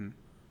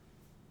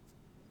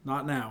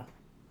 not now,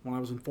 when I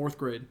was in 4th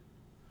grade,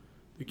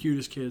 the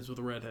cutest kids were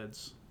the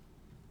redheads.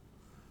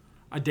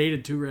 I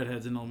dated 2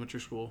 redheads in elementary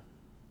school.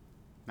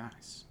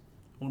 Nice.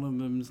 One of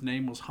them's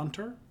name was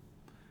Hunter.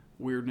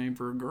 Weird name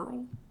for a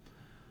girl.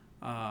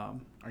 Are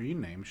you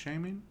name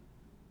shaming?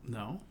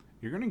 No.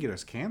 You're gonna get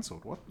us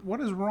canceled.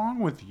 What is wrong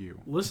with you?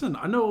 Listen,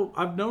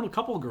 I've known a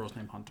couple of girls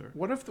named Hunter.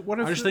 What if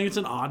I just think it's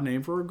an odd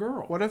name for a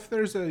girl. What if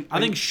there's I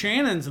think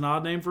Shannon's an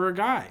odd name for a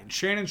guy.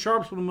 Shannon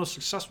Sharp's one of the most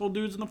successful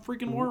dudes in the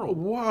freaking world.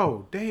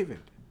 Whoa,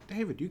 David,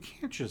 you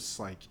can't just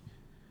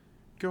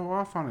go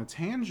off on a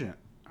tangent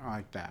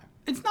like that.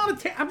 It's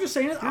not I'm just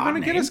saying it's You're odd gonna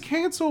name. get us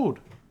canceled.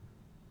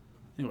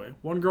 Anyway,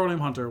 one girl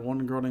named Hunter,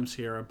 one girl named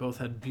Sierra. Both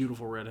had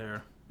beautiful red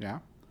hair. Yeah.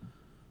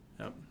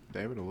 Yep.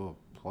 David, a little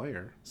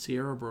player.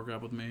 Sierra broke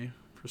up with me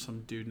for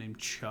some dude named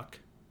Chuck.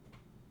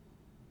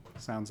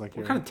 Sounds like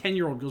What kind of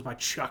 10-year-old goes by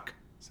Chuck?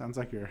 Sounds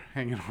like you're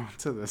hanging on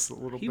to this a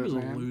little He bit, was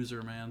man. a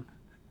loser, man.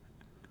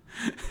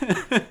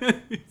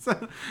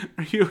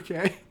 Are you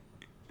okay?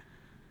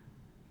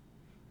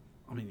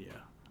 I mean, yeah.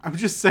 I'm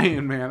just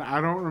saying, man.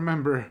 I don't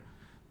remember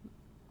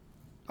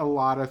a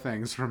lot of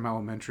things from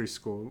elementary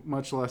school,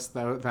 much less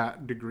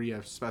that degree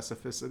of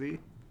specificity.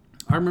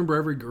 I remember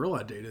every girl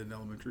I dated in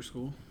elementary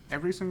school.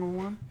 Every single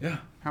one? Yeah.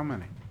 How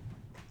many?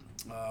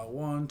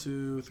 1,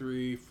 2,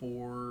 3,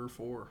 4,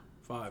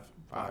 5.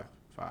 Five.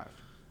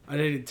 I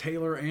dated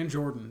Taylor and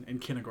Jordan in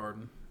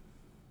kindergarten.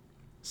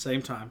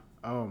 Same time.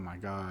 Oh my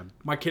God.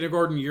 My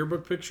kindergarten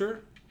yearbook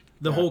picture,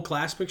 the whole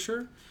class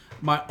picture,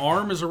 my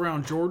arm is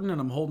around Jordan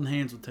and I'm holding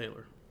hands with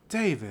Taylor.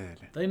 David.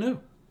 They knew.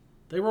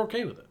 They were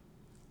okay with it.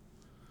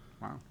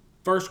 Wow.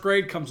 1st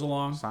grade comes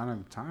along. Sign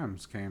of the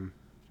Times came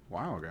a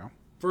while ago.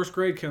 1st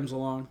grade comes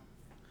along.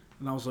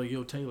 And I was like,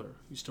 yo, Taylor,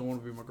 you still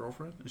want to be my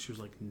girlfriend? And she was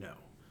like, no.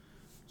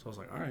 So I was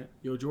like, all right.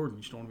 Yo, Jordan,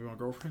 you still want to be my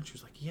girlfriend? She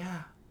was like,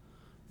 yeah.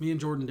 Me and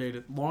Jordan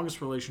dated.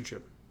 Longest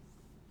relationship.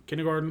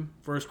 Kindergarten,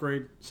 1st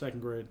grade,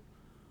 2nd grade,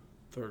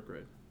 3rd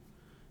grade.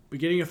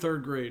 Beginning of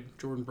 3rd grade,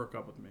 Jordan broke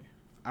up with me.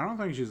 I don't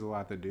think she's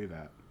allowed to do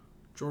that.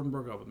 Jordan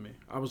broke up with me.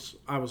 I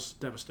was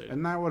devastated.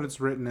 Isn't that what it's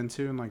written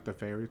into in the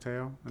fairy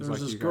tale? It's There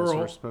was this you guys girl-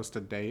 were supposed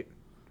to date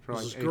for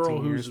This 18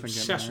 girl who years was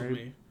then get obsessed with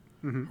married.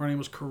 me. Mhm. Her name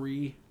was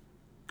Carrie.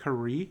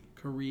 Carrie?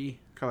 Carrie.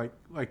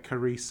 Like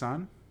Capri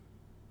Sun?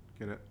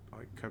 Get it?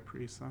 Like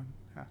Capri Sun?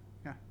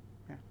 Yeah.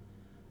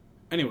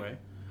 Anyway,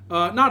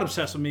 not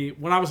obsessed with me.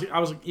 When I was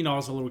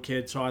a little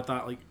kid, so I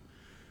thought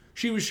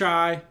she was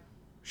shy.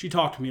 She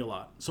talked to me a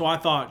lot, so I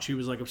thought she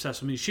was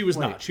obsessed with me. She was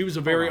Wait, not. She was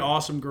a very hold on.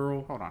 awesome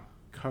girl. Hold on.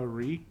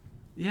 Carrie?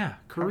 Yeah,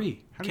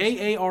 Kari. How do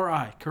you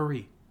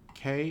Kari.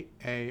 Kari.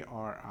 Kari.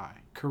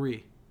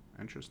 Kari.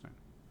 Interesting.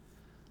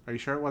 Are you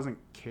sure it wasn't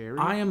Carrie?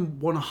 I am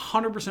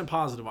 100%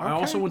 positive. I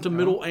also went to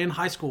middle and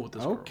high school with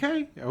this girl.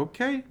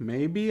 Okay.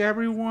 Maybe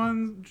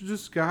everyone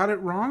just got it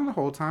wrong the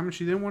whole time and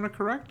she didn't want to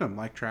correct them,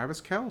 like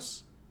Travis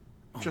Kelce.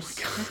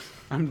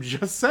 I'm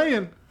just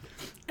saying.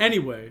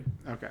 Anyway.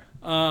 Okay.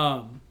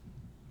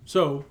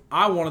 So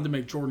I wanted to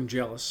make Jordan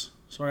jealous.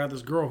 So I got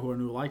this girl who I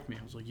knew liked me.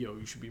 I was like, yo,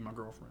 you should be my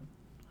girlfriend.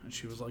 And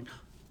she was like,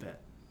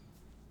 bet.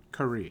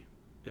 Curry.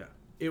 Yeah.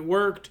 It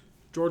worked.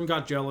 Jordan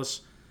got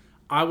jealous.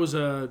 I was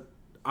an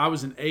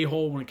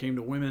a-hole when it came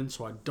to women,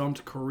 so I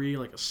dumped Curry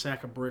like a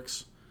sack of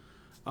bricks.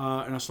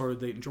 And I started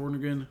dating Jordan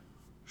again.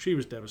 She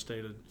was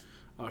devastated.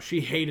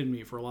 She hated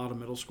me for a lot of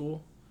middle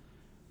school.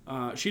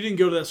 She didn't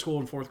go to that school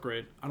in 4th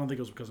grade. I don't think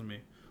it was because of me.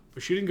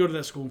 But she didn't go to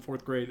that school in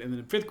 4th grade. And then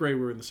in 5th grade,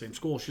 we were in the same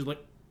school. She's like,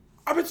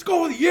 I'm in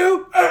school with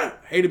you.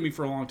 Hated me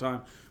for a long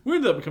time. We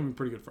ended up becoming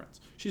pretty good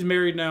friends. She's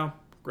married now.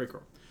 Great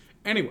girl.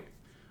 Anyway,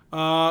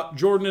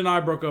 Jordan and I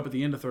broke up at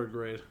the end of 3rd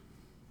grade.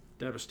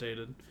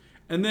 Devastated.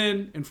 And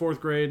then in 4th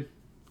grade,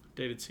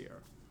 dated Sierra.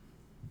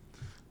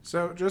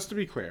 So just to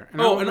be clear.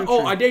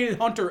 I dated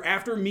Hunter.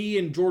 After me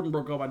and Jordan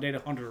broke up, I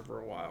dated Hunter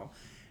for a while.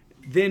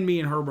 Then me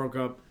and her broke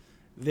up.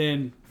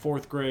 Then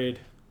 4th grade,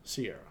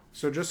 Sierra.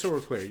 So just so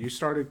we're clear, you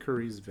started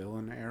Curry's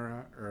villain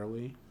era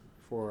early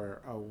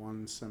for a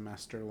 1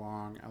 semester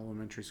long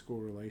elementary school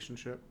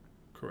relationship?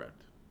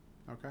 Correct.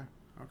 Okay.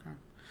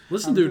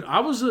 Listen, dude, I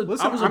was a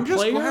I'm just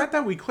player. glad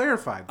that we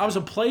clarified that. I was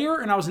a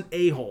player and I was an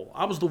a-hole.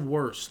 I was the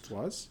worst.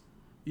 Was?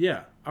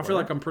 Yeah. I feel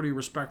like I'm pretty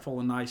respectful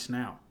and nice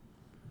now.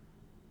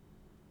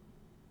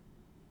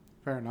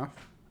 Fair enough.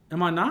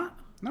 Am I not?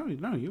 No,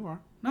 you are.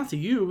 Not to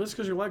you. That's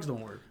because your legs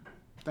don't work.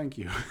 Thank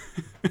you.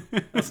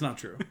 That's not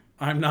true.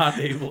 I'm not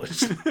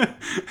ableist.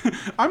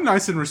 I'm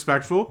nice and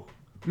respectful.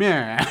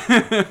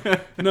 Yeah.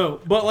 No,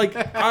 but like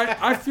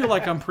I feel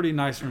like I'm pretty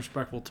nice and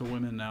respectful to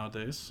women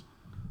nowadays.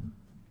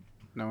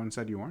 No one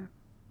said you weren't.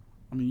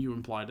 I mean, you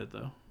implied it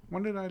though.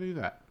 When did I do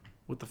that?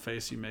 With the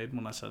face you made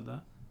when I said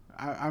that.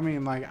 I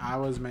mean, like, I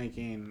was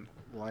making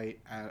light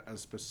at a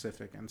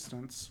specific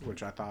instance,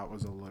 which I thought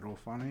was a little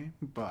funny,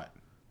 but...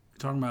 You're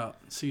talking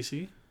about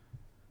CC?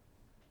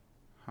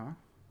 Huh?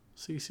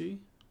 CC?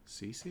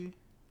 CC?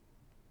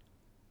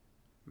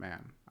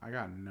 Man, I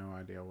got no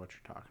idea what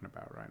you're talking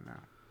about right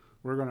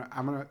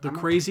now. The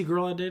crazy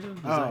girl I dated?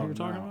 Is that who you're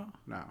talking about?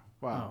 No.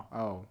 Wow.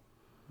 Oh.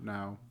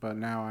 No. But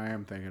now I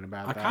am thinking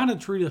about that. I kind of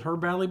treated her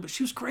badly, but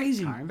she was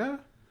crazy. Kinda?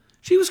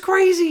 She was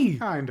crazy.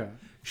 Kinda.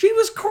 She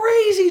was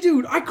crazy,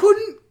 dude. I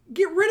couldn't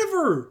get rid of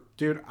her.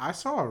 Dude, I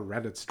saw a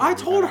Reddit story I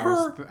told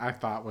her I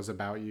thought was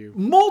about you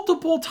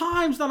multiple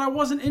times that I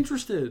wasn't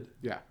interested.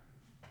 Yeah.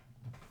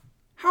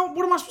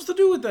 What am I supposed to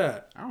do with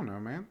that? I don't know,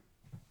 man.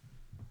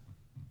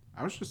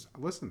 I was just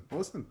listen.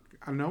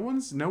 No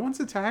one's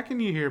attacking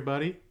you here,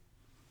 buddy.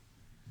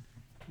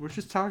 We're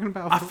just talking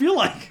about. I feel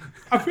like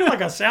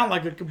I sound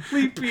like a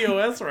complete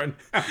POS right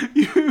now.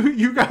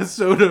 You got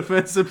so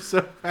defensive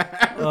so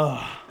fast.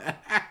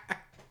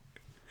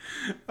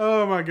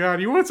 Oh my God!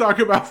 You want to talk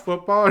about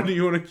football, or do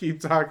you want to keep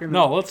talking?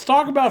 No, let's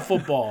talk about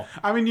football.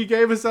 I mean, you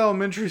gave us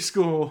elementary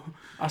school.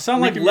 I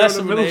sound like less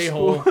of an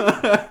a-hole.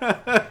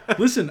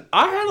 Listen,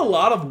 I had a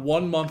lot of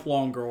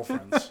 1-month-long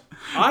girlfriends.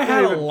 I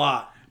had a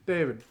lot.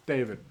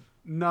 David,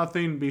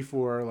 nothing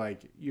before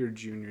like your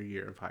junior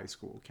year of high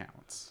school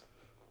counts.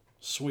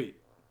 Sweet.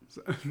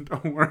 So,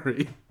 don't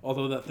worry.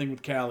 Although that thing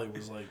with Callie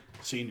was like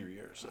senior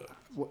year, so.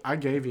 Well, I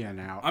gave you an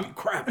out. I mean,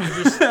 crap.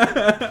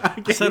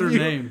 I just said her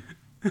name.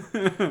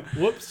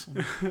 Whoops.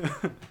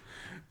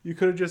 You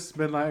could have just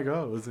been like,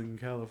 oh, it was in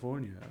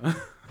California.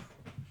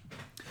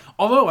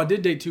 Although I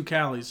did date 2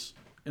 Callies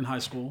in high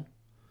school,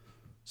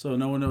 so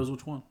no one knows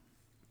which one.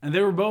 And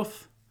they were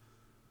both...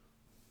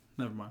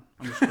 Never mind.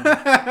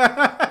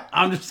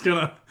 I'm just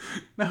gonna...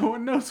 No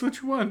one knows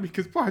which one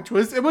because plot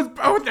twist, it was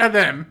both of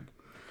them.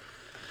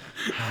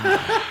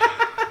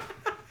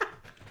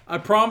 I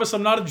promise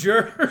I'm not a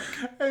jerk.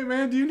 Hey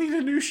man, do you need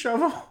a new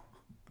shovel?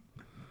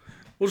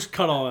 We'll just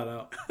cut all that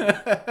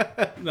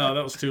out. No,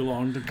 that was too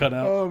long to cut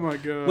out. Oh my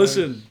God.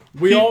 Listen,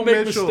 we Keaton all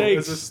make Mitchell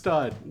mistakes. is a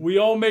stud. We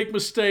all make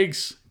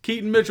mistakes.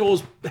 Keaton Mitchell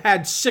has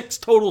had 6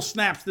 total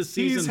snaps this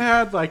season. He's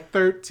had like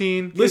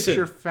 13. Listen, get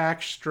your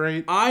facts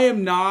straight. I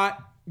am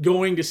not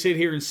going to sit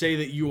here and say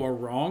that you are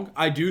wrong.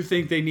 I do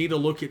think they need to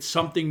look at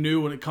something new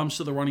when it comes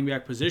to the running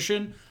back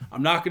position.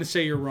 I'm not going to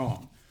say you're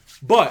wrong.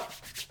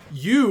 But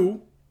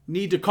you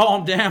need to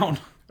calm down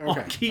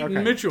on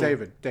Keaton Mitchell.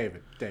 David.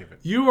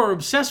 You are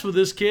obsessed with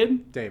this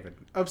kid. David.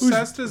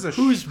 Obsessed is a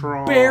who's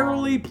strong...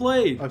 barely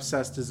played.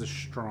 Obsessed is a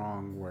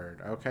strong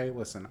word, okay?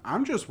 Listen,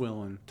 I'm just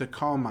willing to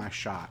call my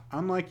shot,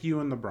 unlike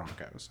you and the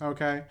Broncos,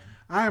 okay?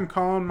 I am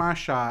calling my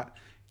shot.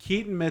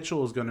 Keaton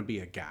Mitchell is going to be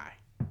a guy.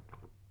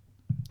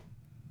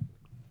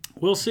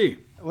 We'll see.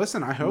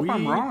 Listen, I hope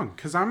I'm wrong,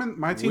 because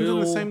my team's in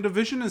the same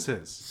division as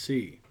his.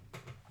 See.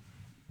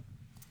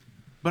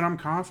 But I'm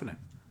confident.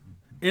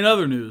 In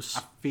other news.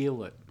 I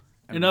feel it.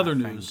 In other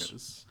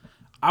news.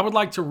 I would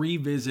like to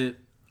revisit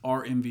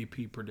our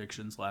MVP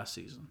predictions last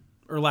season.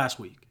 last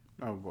week.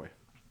 Oh, boy.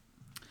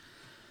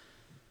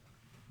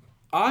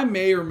 I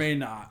may or may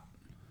not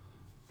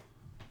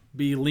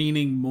be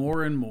leaning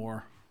more and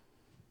more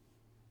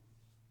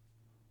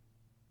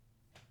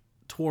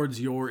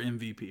towards your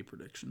MVP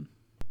prediction.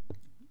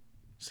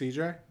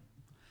 CJ?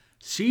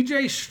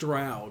 CJ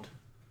Stroud.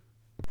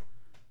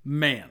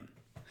 Man.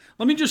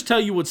 Let me just tell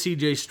you what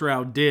CJ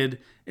Stroud did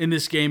in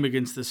this game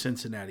against the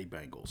Cincinnati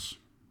Bengals.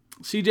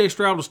 CJ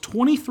Stroud was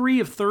 23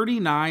 of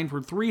 39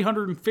 for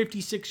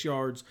 356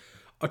 yards,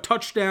 a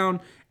touchdown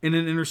and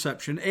an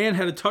interception, and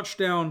had a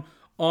touchdown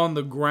on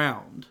the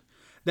ground.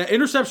 That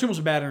interception was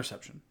a bad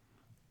interception,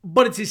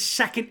 but it's his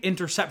second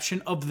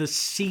interception of the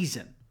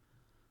season.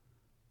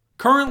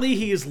 Currently,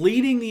 he is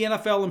leading the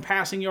NFL in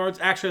passing yards.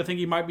 Actually, I think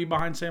he might be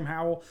behind Sam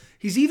Howell.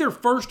 He's either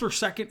first or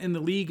second in the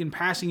league in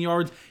passing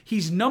yards.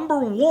 He's number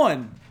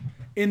one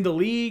in the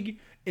league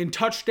in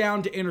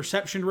touchdown to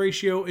interception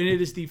ratio, and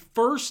it is the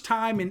first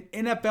time in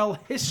NFL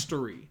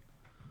history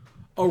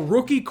a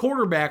rookie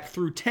quarterback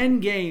through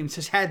 10 games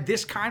has had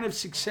this kind of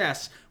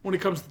success when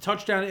it comes to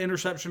touchdown to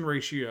interception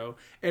ratio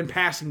and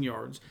passing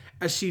yards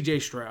as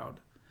CJ Stroud.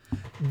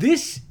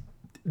 This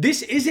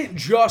isn't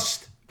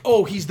just,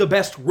 oh, he's the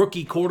best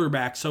rookie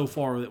quarterback so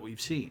far that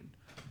we've seen.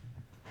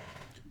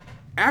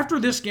 After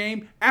this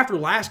game, after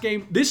last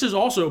game, this is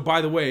also,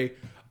 by the way,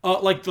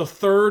 like the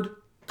third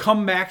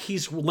comeback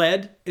he's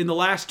led in the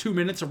last 2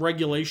 minutes of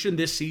regulation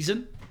this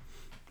season.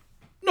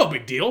 No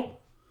big deal.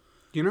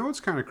 You know what's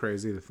kind of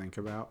crazy to think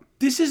about?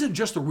 This isn't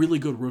just a really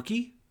good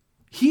rookie.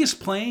 He is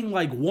playing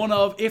like one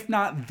of, if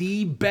not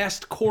the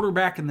best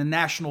quarterback in the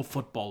National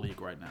Football League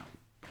right now.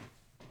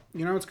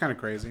 You know what's kind of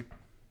crazy?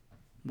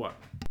 What?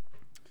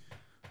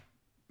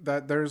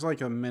 That there's like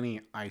a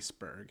mini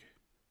iceberg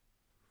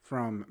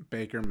from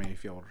Baker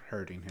Mayfield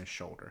hurting his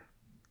shoulder.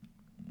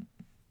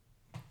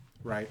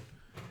 Right?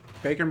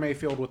 Baker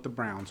Mayfield with the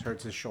Browns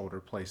hurts his shoulder,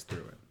 plays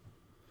through it.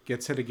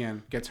 Gets hit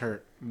again, gets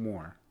hurt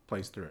more,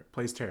 plays through it.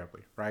 Plays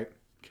terribly, right?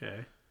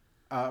 Okay.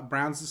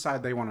 Browns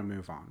decide they want to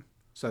move on.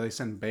 So they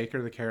send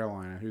Baker to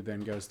Carolina, who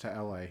then goes to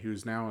LA,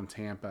 who's now in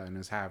Tampa and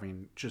is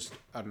having just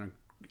an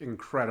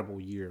incredible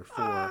year for...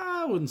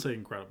 I wouldn't say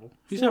incredible.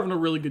 He's having a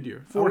really good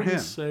year. For him.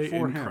 Say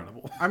for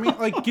incredible. Him. I mean,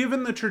 like,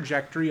 given the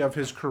trajectory of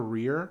his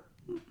career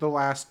the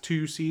last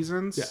 2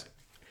 seasons, yeah.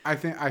 I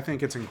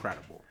think it's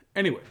incredible.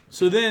 Anyway,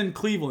 so then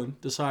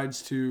Cleveland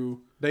decides to...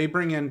 They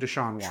bring in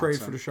Deshaun Watson. Trade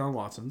for Deshaun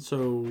Watson.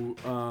 So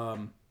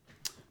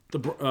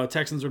the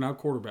Texans are now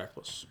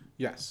quarterbackless.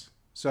 Yes.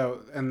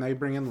 So, and they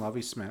bring in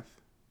Lovie Smith.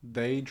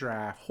 They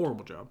draft...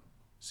 Horrible job.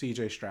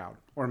 CJ Stroud.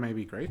 Or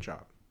maybe great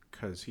job.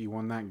 Because he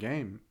won that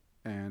game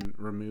and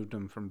removed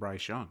him from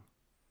Bryce Young.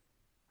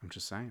 I'm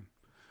just saying.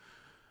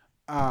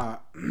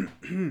 Fair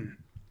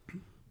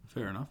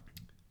enough.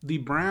 The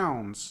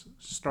Browns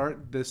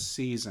start this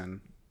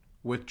season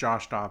with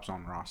Josh Dobbs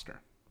on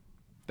roster.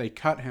 They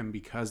cut him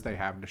because they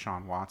have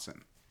Deshaun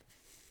Watson.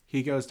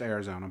 He goes to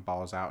Arizona,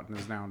 balls out, and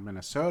is now in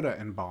Minnesota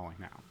and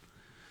balling out.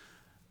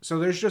 So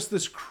there's just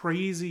this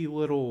crazy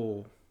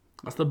little...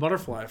 That's the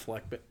butterfly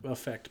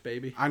effect,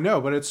 baby. I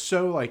know, but it's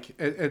so like...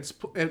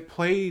 It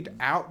played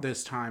out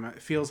this time.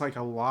 It feels like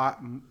a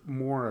lot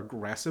more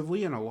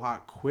aggressively and a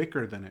lot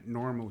quicker than it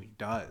normally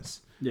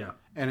does. Yeah.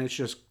 And it's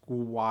just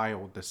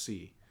wild to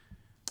see.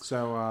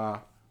 So...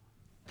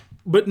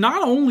 But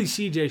not only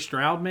CJ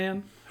Stroud,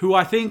 man, who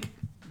I think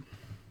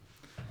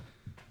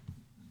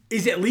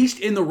is at least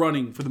in the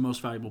running for the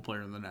most valuable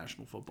player in the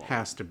National Football League.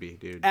 Has to be,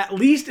 dude. At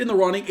least in the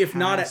running, if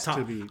not at top.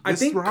 To be. I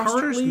think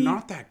roster's currently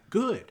not that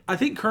good. I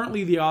think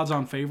currently the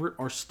odds-on favorite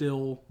are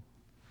still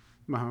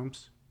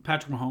Mahomes.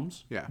 Patrick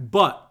Mahomes. Yeah.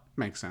 But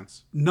Makes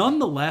sense.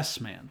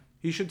 nonetheless, man.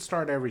 He should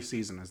start every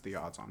season as the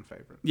odds-on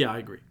favorite. Yeah, I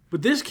agree.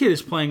 But this kid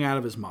is playing out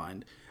of his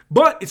mind.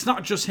 But it's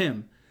not just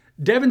him.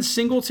 Devin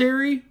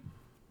Singletary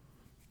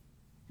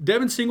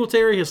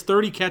has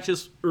 30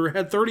 catches, or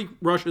had 30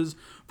 rushes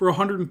for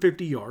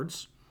 150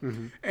 yards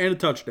and a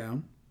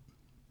touchdown.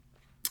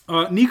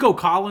 Nico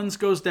Collins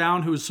goes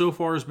down, who so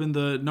far has been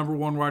the number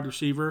one wide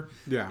receiver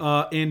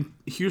in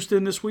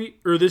Houston this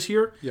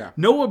year. Yeah.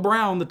 Noah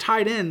Brown, the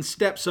tight end,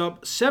 steps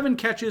up, 7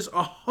 catches,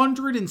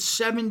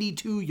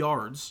 172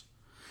 yards.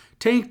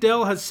 Tank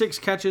Dell has 6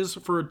 catches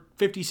for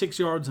 56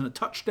 yards and a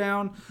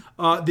touchdown.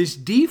 This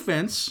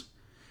defense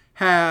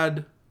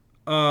had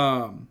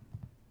 2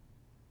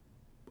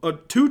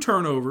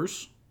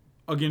 turnovers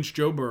against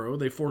Joe Burrow.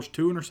 They forced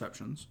 2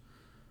 interceptions.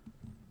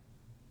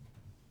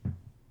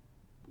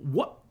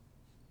 What?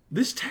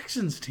 This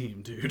Texans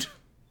team, dude.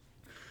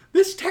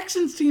 This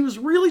Texans team is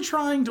really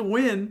trying to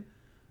win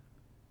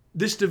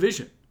this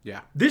division.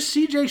 Yeah. This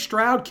CJ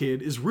Stroud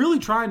kid is really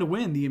trying to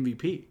win the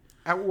MVP.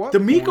 At what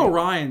D'Amico point,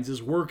 Ryans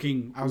is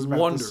working I was about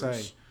wonders. to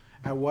say,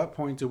 at what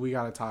point do we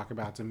got to talk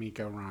about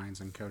D'Amico Ryans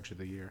and Coach of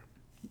the Year?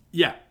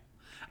 Yeah.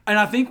 And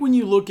I think when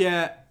you look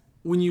at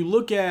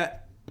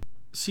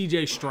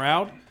CJ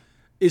Stroud,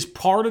 is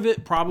part of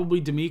it probably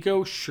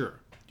D'Amico? Sure.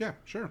 Yeah,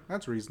 sure.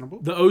 That's reasonable.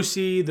 The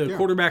OC, the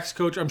quarterback's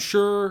coach, I'm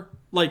sure,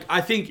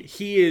 I think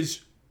he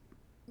is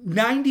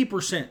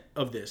 90%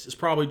 of this is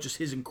probably just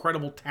his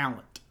incredible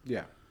talent.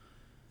 Yeah.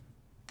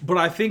 But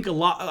I think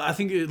I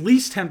think at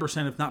least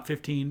 10%, if not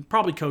 15,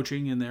 probably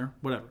coaching in there,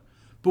 whatever.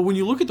 But when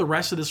you look at the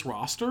rest of this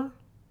roster,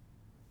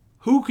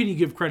 who can you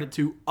give credit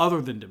to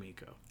other than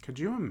D'Amico? Could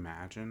you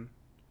imagine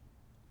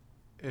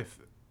if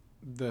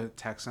the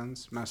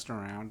Texans messed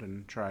around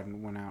and tried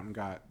and went out and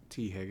got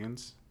T.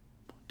 Higgins?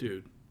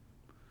 Dude.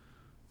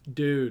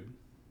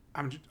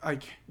 I'm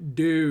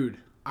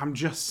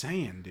just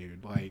saying,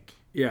 dude. Like,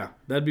 Yeah,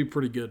 that'd be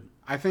pretty good.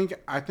 I think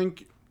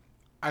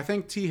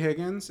T.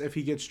 Higgins, if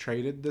he gets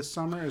traded this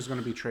summer, is going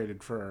to be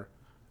traded for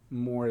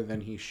more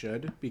than he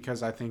should,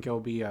 because I think he'll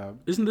be a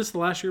Isn't this the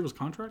last year of his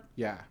contract?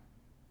 yeah.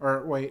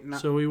 Or wait, no.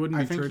 So he wouldn't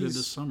I be think traded he's-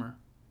 this summer.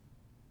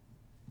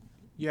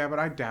 Yeah, but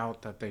I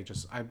doubt that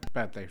I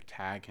bet they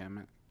tag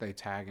him. They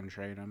tag and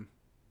trade him.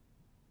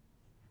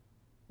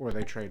 Or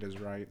they trade his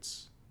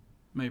rights.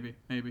 Maybe.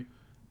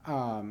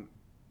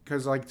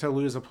 Because, like, to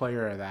lose a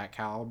player of that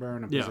caliber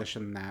in a Yeah.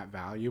 position that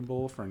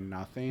valuable for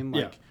nothing,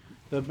 Yeah. like,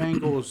 the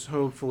Bengals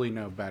hopefully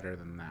know better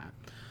than that.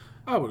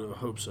 I would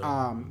hope so.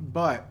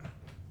 But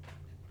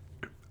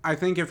I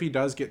think if he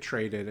does get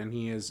traded and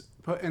he is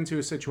put into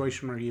a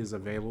situation where he is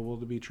available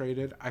to be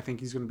traded, I think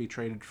he's going to be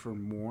traded for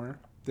more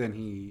than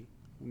he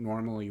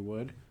normally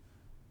would,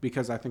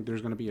 because I think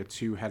there's going to be a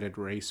two-headed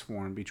race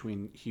for him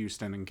between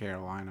Houston and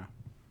Carolina.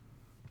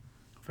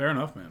 Fair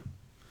enough, man.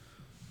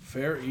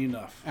 Fair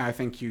enough. And I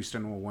think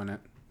Houston will win it.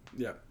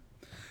 Yeah.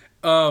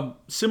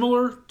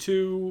 Similar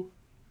to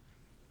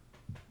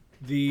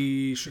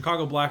the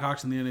Chicago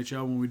Blackhawks in the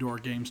NHL when we do our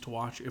games to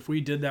watch. If we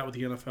did that with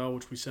the NFL,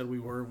 which we said we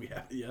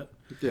haven't yet.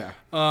 Yeah.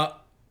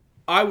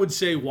 I would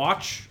say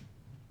watch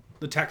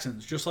the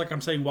Texans, just like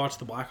I'm saying watch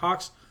the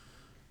Blackhawks.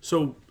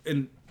 So,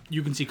 and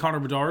you can see Connor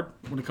Bedard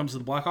when it comes to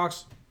the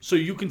Blackhawks. So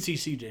you can see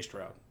CJ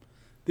Stroud.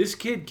 This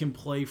kid can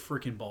play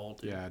freaking ball,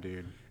 dude. Yeah,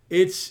 dude.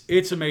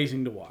 It's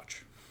amazing to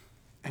watch.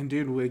 And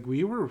dude,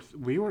 we were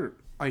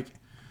like,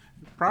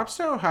 props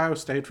to Ohio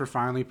State for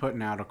finally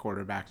putting out a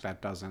quarterback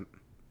that doesn't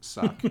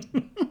suck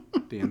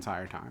the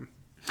entire time,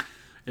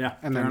 Yeah.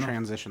 and then fair enough.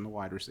 transition the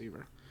wide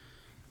receiver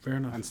Fair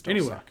enough. and still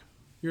Anyway, suck.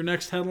 your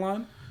next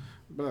headline?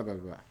 Blah blah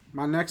blah.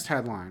 My next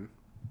headline: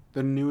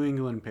 the New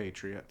England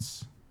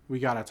Patriots. We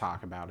got to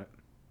talk about it.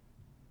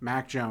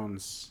 Mac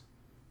Jones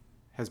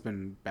has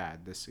been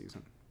bad this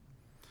season.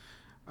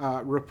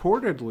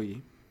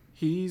 Reportedly,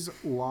 he's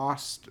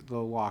lost the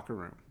locker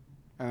room.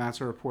 And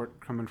that's a report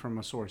coming from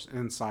a source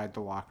inside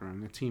the locker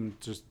room. The team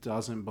just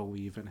doesn't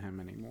believe in him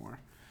anymore.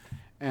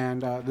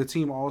 And the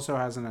team also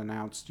hasn't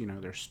announced,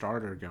 their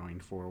starter going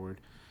forward.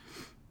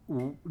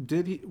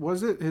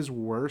 Was it his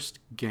worst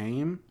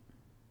game?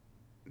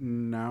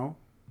 No,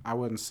 I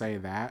wouldn't say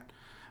that.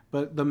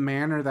 But the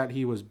manner that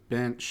he was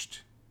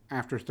benched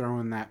after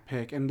throwing that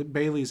pick, and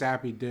Bailey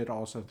Zappi did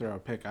also throw a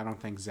pick. I don't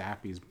think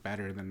Zappi's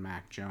better than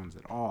Mac Jones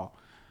at all.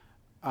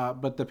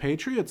 But the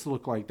Patriots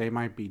look like they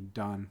might be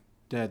done.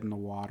 Dead in the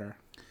water.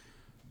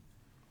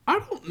 I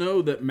don't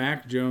know that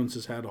Mac Jones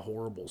has had a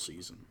horrible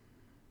season.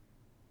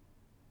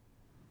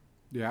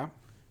 Yeah.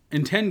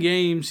 In 10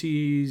 games,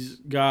 he's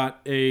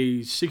got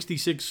a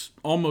 66,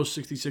 almost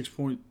 66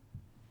 point,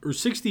 or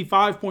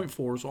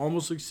 65.4, so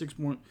almost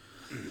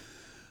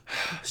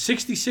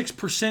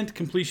 66%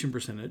 completion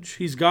percentage.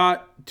 He's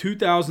got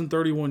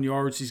 2,031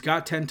 yards. He's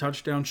got 10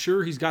 touchdowns.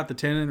 Sure, he's got the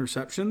 10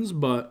 interceptions,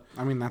 but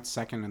I mean, that's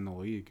second in the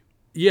league.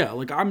 yeah,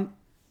 like I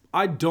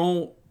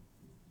don't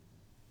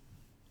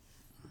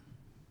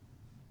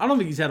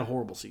think he's had a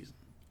horrible season.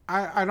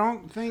 I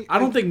don't think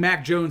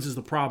Mac Jones is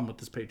the problem with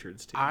this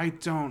Patriots team. I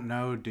don't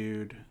know,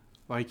 dude.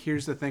 Like,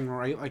 here's the thing,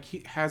 right? Like,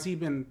 has he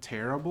been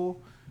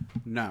terrible?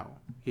 No,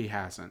 he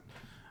hasn't.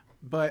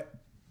 But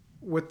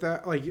with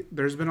that, like,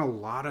 there's been a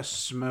lot of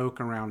smoke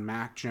around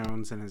Mac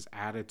Jones and his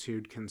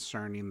attitude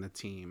concerning the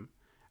team.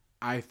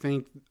 I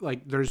think,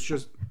 like, there's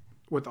just,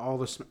 with all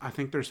this, I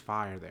think there's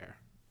fire there.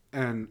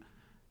 And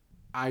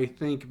I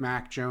think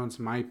Mac Jones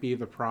might be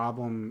the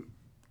problem,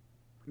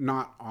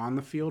 not on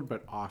the field,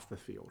 but off the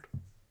field.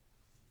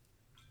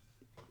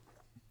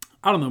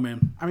 I don't know,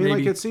 man. I mean,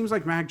 Maybe. like, it seems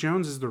like Mac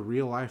Jones is the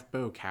real-life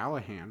Bo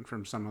Callahan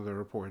from some of the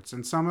reports.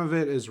 And some of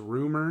it is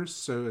rumors,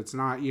 so it's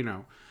not,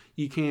 you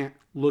can't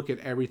look at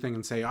everything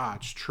and say,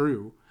 it's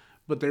true.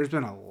 But there's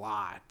been a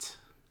lot.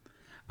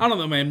 I don't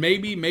know, man.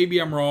 Maybe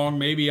I'm wrong.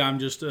 Maybe I'm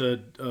just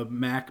a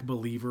Mac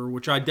believer,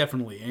 which I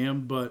definitely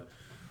am. But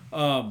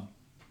I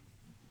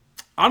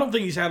don't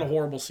think he's had a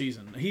horrible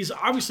season. He's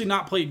obviously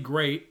not played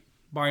great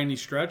by any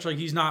stretch. Like,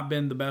 he's not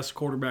been the best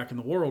quarterback in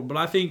the world. But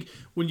I think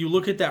when you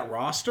look at that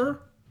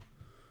roster,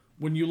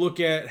 when you look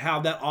at how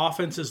that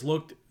offense has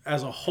looked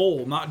as a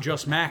whole, not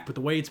just Mac, but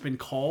the way it's been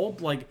called,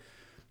 like,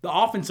 the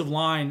offensive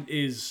line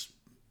is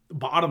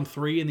bottom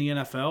 3 in the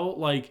NFL.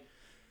 Like,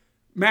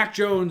 Mac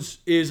Jones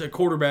is a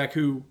quarterback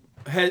who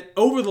had,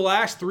 over the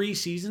last 3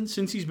 seasons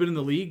since he's been in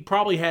the league,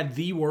 probably had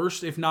the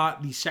worst, if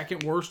not the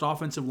second worst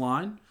offensive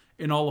line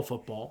in all of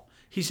football.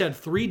 He's had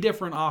 3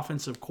 different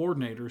offensive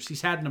coordinators.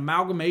 He's had an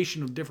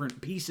amalgamation of different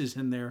pieces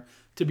in there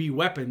to be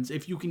weapons,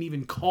 if you can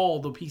even call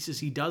the pieces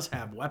he does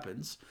have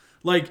weapons.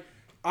 Like,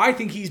 I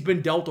think he's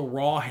been dealt a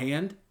raw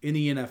hand in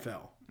the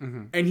NFL,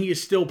 and he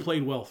has still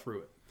played well through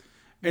it.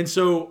 And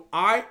so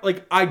I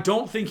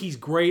don't think he's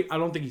great. I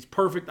don't think he's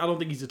perfect. I don't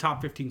think he's a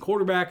top 15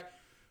 quarterback.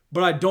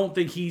 But I don't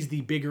think he's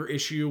the bigger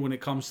issue when it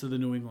comes to the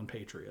New England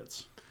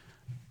Patriots.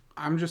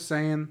 I'm just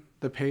saying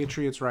the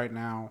Patriots right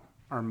now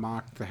are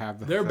mocked to have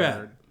the They're third.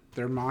 bad.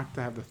 They're mocked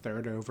to have the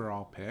third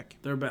overall pick.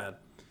 They're bad.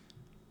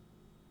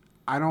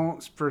 I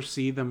don't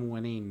foresee them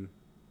winning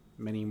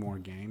many more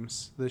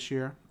games this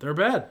year. They're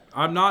bad.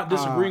 I'm not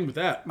disagreeing with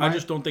that. I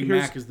just don't think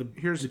Mac is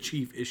the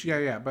chief issue.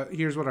 Yeah, but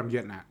here's what I'm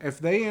getting at. If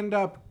they end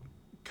up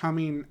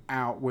coming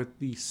out with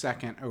the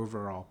second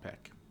overall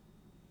pick,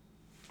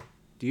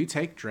 do you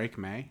take Drake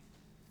May?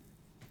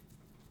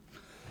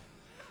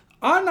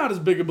 I'm not as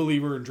big a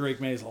believer in Drake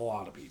May as a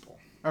lot of people.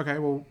 Okay,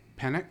 well,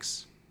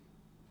 Penix.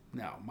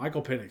 No,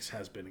 Michael Penix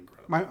has been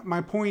incredible.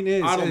 My point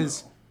is, I don't know.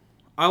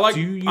 I like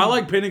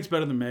Penix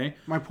better than May.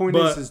 My point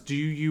is do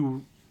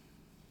you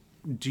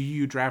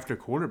draft a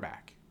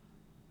quarterback?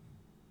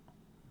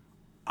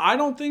 I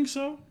don't think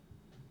so.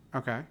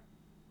 Okay.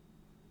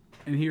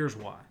 And here's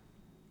why.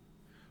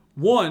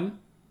 One,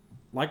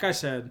 like I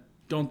said,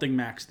 don't think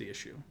Mac's the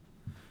issue.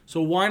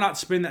 So why not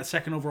spend that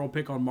second overall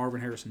pick on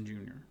Marvin Harrison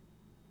Jr.?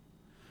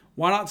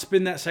 Why not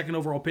spend that second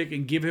overall pick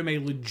and give him a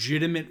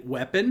legitimate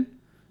weapon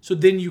so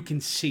then you can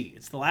see?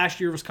 It's the last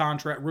year of his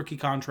contract, rookie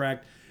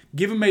contract.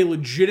 Give him a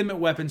legitimate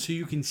weapon so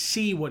you can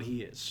see what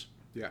he is.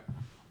 Yeah.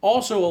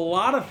 Also, a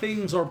lot of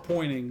things are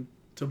pointing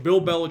to Bill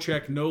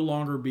Belichick no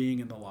longer being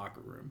in the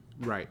locker room.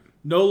 Right.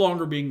 No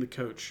longer being the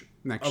coach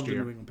Next of the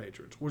year. New England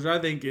Patriots, which I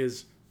think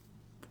is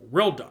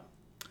real dumb.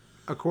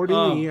 According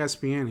to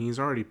ESPN, he's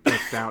already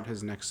picked out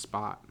his next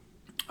spot.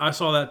 I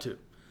saw that too.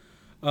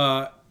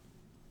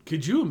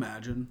 Could you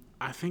imagine?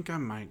 I think I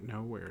might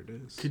know where it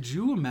is. Could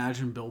you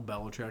imagine Bill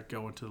Belichick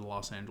going to the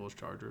Los Angeles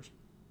Chargers?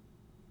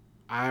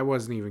 I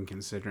wasn't even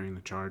considering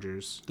the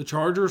Chargers. The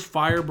Chargers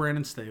fire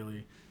Brandon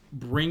Staley,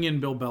 bring in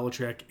Bill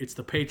Belichick. It's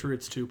the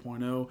Patriots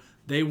 2.0.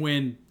 They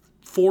win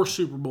 4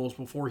 Super Bowls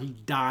before he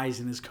dies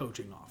in his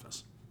coaching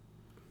office.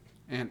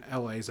 And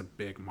LA's a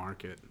big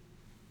market.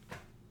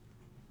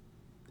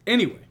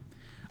 Anyway,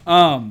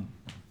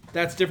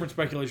 that's different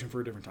speculation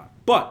for a different time.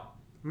 But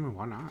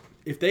Why not?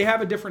 if they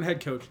have a different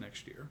head coach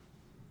next year,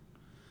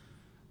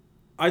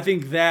 I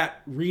think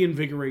that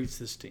reinvigorates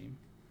this team.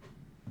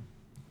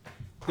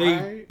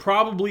 They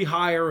probably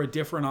hire a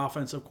different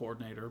offensive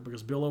coordinator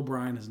because Bill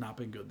O'Brien has not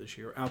been good this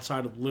year,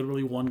 outside of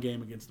literally one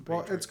game against the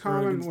Patriots. Well, it's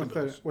common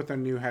with a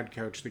new head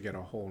coach to get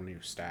a whole new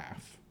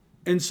staff.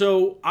 And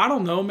so, I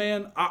don't know,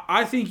 man.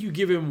 I think you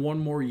give him one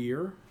more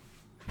year.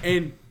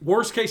 And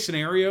worst case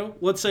scenario,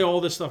 let's say all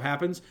this stuff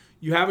happens.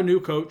 You have a new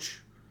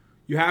coach.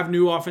 You have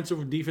new offensive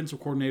and defensive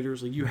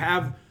coordinators. Like, you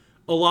have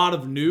a lot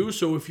of new.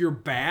 So if you're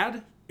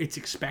bad, it's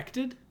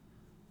expected.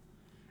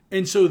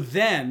 And so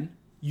then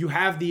you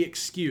have the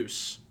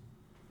excuse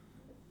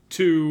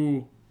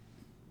to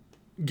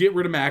get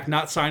rid of Mac,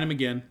 not sign him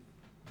again,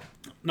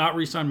 not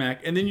re-sign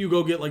Mac, and then you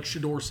go get like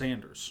Shador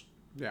Sanders.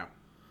 Yeah.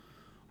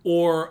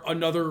 Or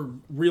another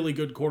really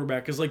good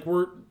quarterback. Because like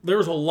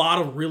there's a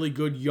lot of really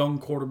good young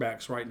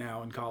quarterbacks right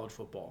now in college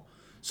football.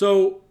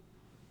 So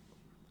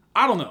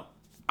I don't know.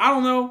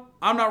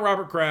 I'm not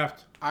Robert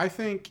Kraft. I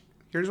think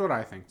here's what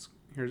I think.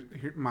 Here's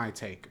my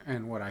take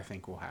and what I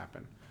think will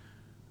happen.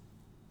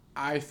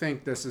 I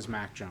think this is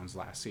Mac Jones'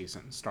 last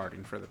season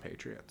starting for the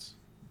Patriots.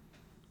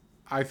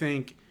 I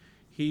think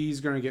he's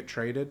going to get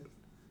traded,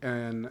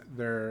 and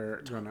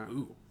they're going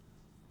to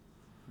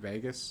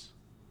Vegas,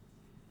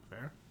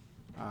 Fair.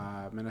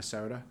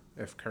 Minnesota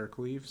if Kirk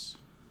leaves,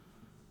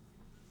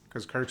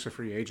 because Kirk's a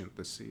free agent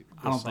this season.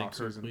 I don't think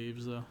Kirk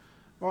leaves though.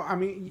 Well, I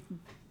mean,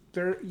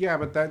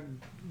 but that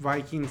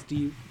Vikings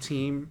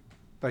team.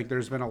 Like,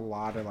 there's been a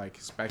lot of, like,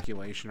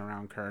 speculation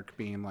around Kirk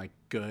being, like,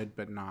 good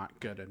but not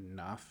good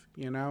enough,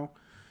 you know?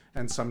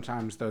 And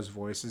sometimes those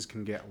voices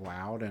can get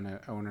loud and an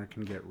owner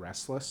can get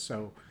restless.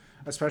 So,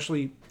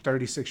 especially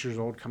 36 years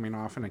old coming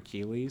off an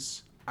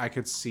Achilles, I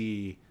could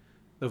see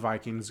the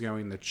Vikings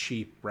going the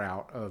cheap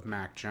route of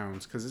Mac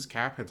Jones because his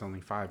cap hit's only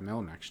 $5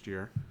 million next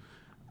year.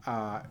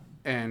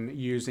 And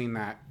using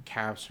that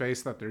cap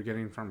space that they're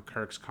getting from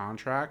Kirk's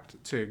contract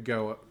to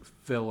go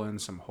fill in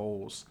some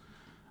holes.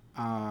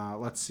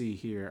 Let's see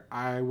here.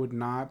 I would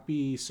not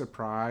be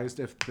surprised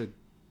if the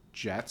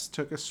Jets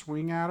took a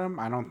swing at him.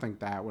 I don't think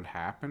that would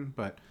happen,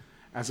 but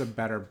as a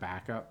better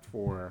backup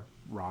for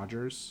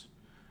Rodgers,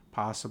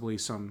 possibly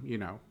some,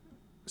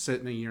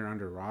 sitting a year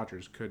under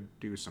Rodgers could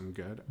do some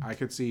good. I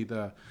could see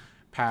the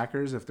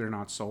Packers if they're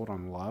not sold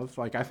on Love.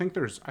 Like, I think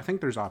there's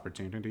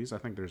opportunities. I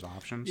think there's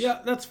options. Yeah,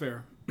 that's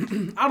fair.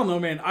 I don't know,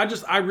 man.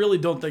 I really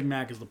don't think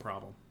Mac is the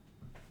problem.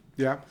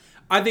 Yeah.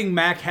 I think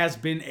Mac has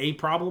been a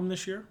problem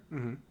this year.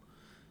 Mm-hmm.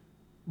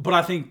 But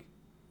I think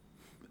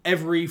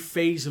every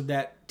phase of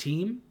that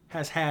team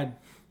has had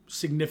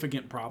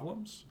significant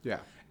problems. Yeah.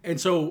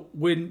 And so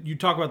when you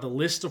talk about the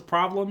list of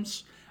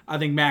problems, I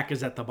think Mac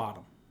is at the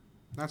bottom.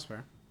 That's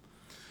fair.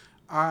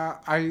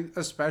 I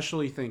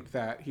especially think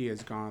that he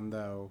is gone,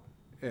 though,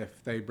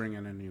 if they bring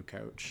in a new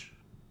coach.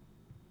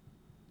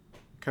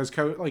 Because,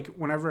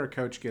 whenever a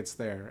coach gets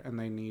there and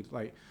they need,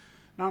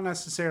 not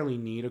necessarily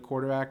need a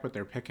quarterback, but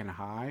they're picking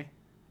high,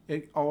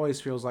 it always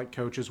feels like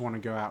coaches want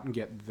to go out and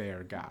get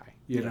their guy,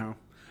 you know?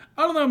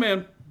 I don't know,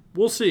 man.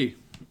 We'll see.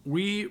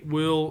 We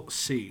will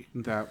see.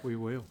 That we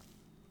will.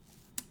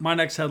 My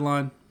next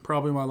headline,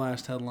 probably my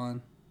last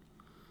headline.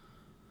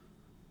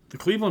 The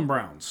Cleveland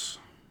Browns.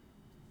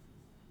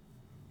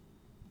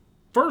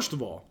 First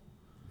of all,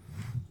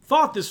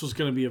 thought this was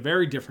going to be a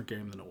very different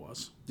game than it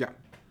was. Yeah.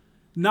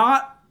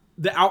 Not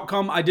the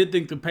outcome. I did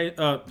think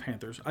the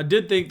Panthers. I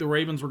did think the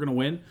Ravens were going to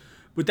win,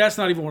 but that's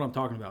not even what I'm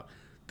talking about.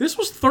 This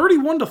was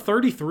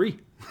 31-33.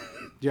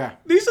 Yeah.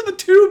 These are the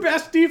two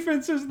best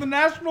defenses in the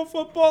National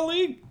Football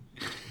League.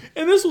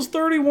 And this was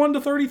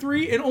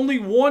 31-33, and only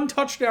one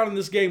touchdown in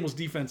this game was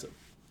defensive.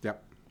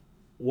 Yep.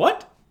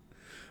 What?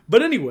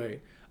 But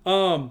anyway,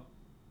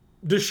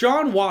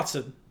 Deshaun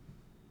Watson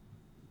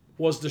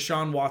was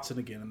Deshaun Watson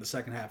again in the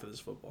second half of this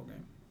football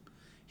game.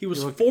 He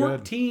was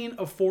 14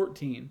 of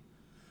 14.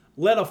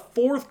 Led a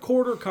fourth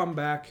quarter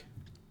comeback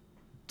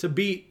to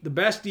beat the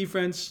best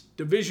defense,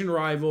 division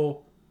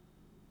rival,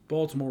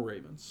 Baltimore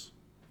Ravens.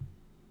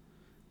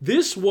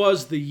 This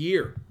was the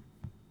year.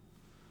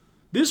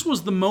 This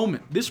was the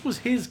moment. This was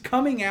his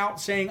coming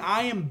out saying,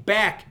 I am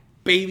back,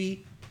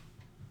 baby.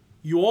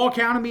 You all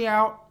counted me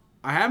out.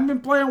 I haven't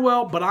been playing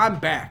well, but I'm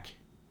back.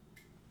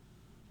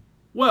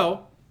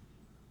 Well,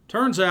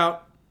 turns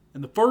out in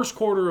the first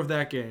quarter of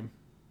that game,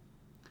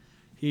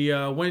 he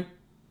went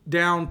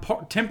down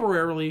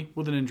temporarily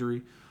with an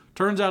injury.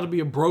 Turns out to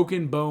be a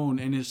broken bone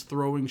in his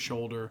throwing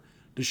shoulder.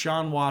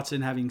 Deshaun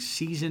Watson having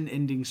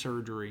season-ending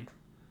surgery.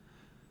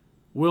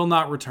 Will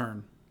not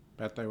return.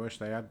 Bet they wish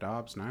they had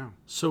Dobbs now.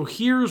 So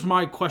here's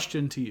my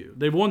question to you.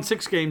 They've won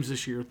 6 games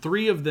this year.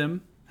 3 of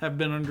them have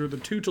been under the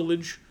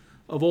tutelage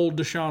of old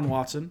Deshaun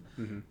Watson.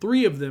 Mm-hmm.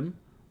 3 of them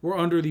were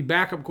under the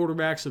backup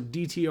quarterbacks of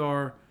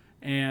DTR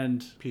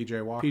and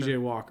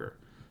PJ Walker.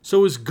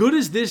 So as good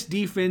as this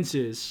defense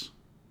is,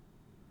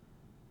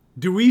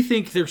 do we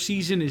think their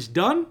season is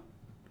done?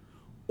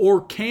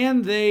 Or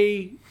can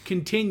they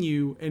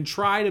continue and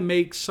try to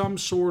make some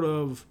sort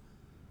of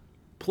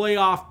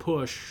playoff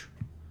push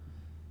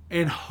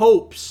and have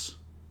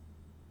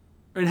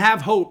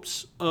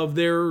hopes of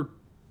their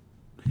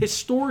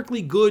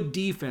historically good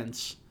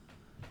defense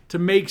to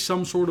make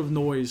some sort of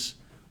noise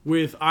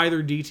with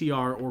either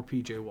DTR or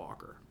PJ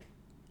Walker?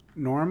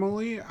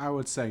 Normally, I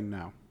would say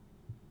no.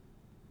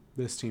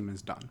 This team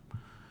is done.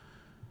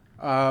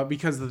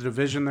 Because the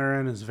division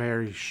they're in is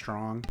very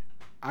strong.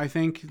 I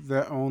think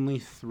the only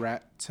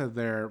threat to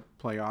their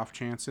playoff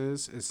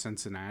chances is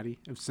Cincinnati.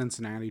 If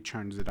Cincinnati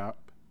churns it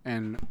up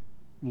and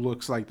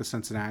looks like the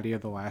Cincinnati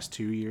of the last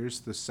 2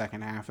 years, the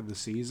second half of the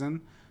season,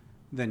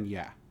 then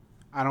yeah.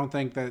 I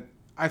think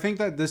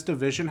that this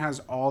division has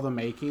all the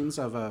makings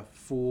of a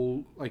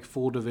full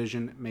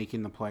division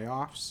making the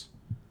playoffs.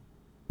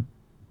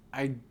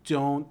 I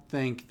don't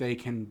think they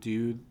can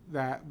do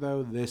that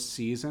though this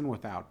season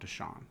without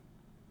Deshaun.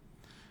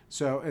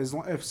 So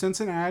if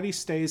Cincinnati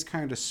stays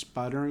kind of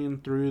sputtering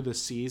through the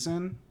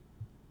season,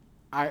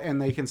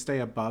 and they can stay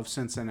above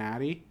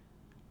Cincinnati,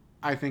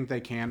 I think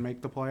they can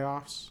make the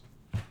playoffs.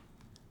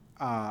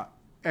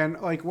 And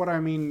like what I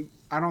mean,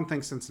 I don't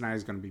think Cincinnati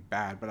is going to be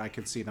bad, but I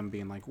could see them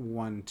being like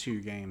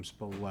 1-2 games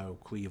below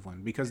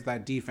Cleveland because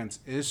that defense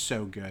is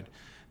so good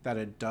that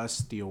it does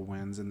steal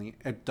wins and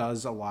it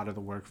does a lot of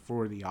the work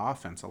for the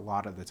offense a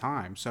lot of the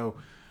time. So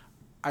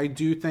I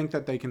do think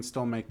that they can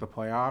still make the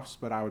playoffs,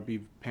 but I would be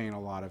paying a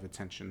lot of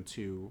attention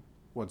to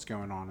what's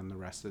going on in the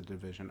rest of the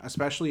division,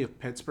 especially if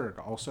Pittsburgh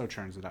also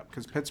turns it up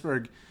because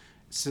Pittsburgh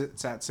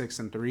sits at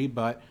 6-3,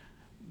 but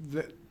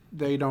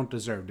they don't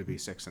deserve to be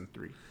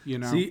 6-3. You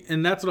know. See,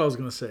 and that's what I was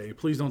going to say.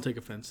 Please don't take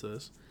offense to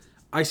this.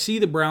 I see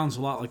the Browns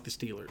a lot like the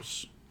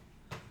Steelers.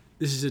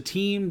 This is a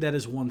team that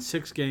has won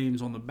 6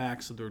 games on the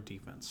backs of their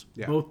defense.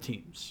 Yeah. Both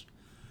teams.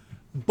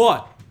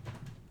 But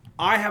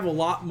I have a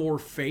lot more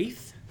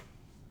faith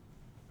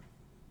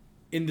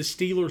in the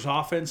Steelers'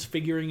 offense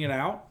figuring it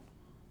out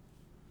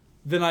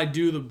than I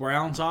do the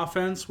Browns'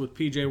 offense with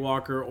P.J.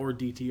 Walker or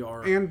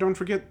DTR. And don't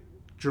forget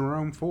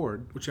Jerome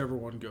Ford. Whichever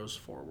one goes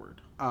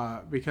forward.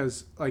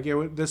 Because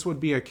this would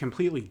be a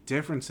completely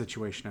different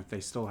situation if they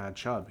still had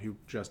Chubb, who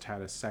just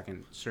had a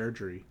second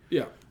surgery.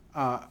 Yeah.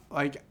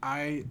 It's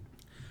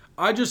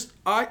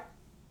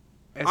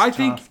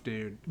think tough,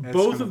 dude.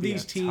 Both of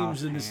these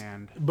teams in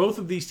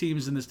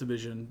this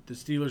division, the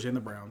Steelers and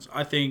the Browns,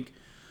 I think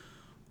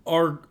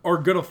are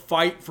going to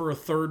fight for a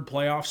third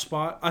playoff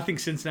spot. I think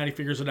Cincinnati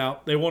figures it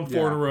out. They won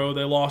 4 in a row.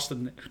 They lost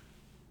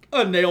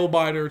a nail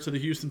biter to the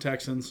Houston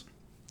Texans.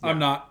 Yeah. I'm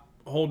not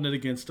holding it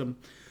against them.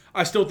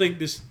 I still think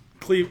this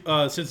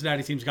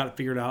Cincinnati team's got it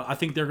figured out. I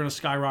think they're going to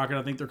skyrocket.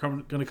 I think they're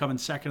going to come in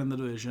second in the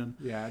division.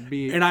 Yeah,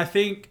 and I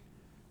think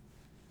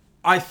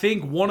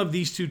one of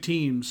these two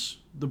teams,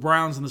 the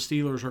Browns and the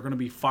Steelers, are going to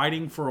be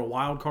fighting for a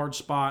wild card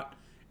spot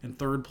in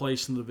third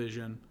place in the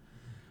division.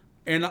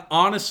 And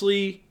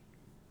honestly,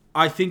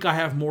 I think I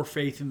have more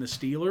faith in the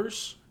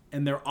Steelers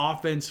and their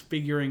offense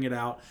figuring it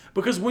out.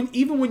 Because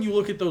even when you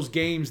look at those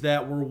games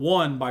that were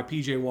won by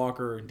P.J.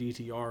 Walker and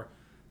DTR,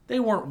 they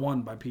weren't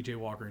won by P.J.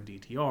 Walker and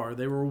DTR.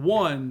 They were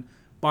won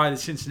by the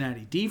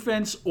Cincinnati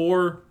defense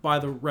or by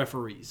the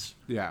referees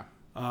Yeah.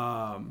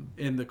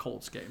 in the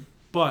Colts game.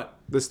 But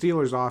The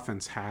Steelers'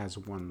 offense has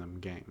won them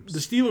games. the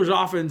Steelers'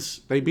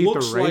 offense They beat the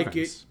looks like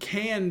Ravens. it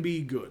can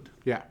be good.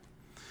 Yeah.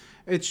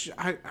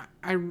 I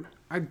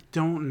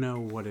don't know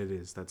what it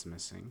is that's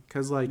missing.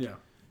 Because, Yeah.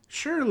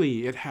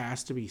 surely it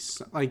has to be,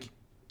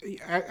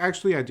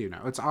 actually, I do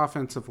know. It's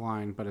offensive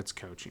line, but it's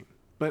coaching.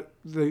 But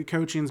the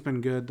coaching's been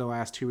good the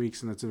last 2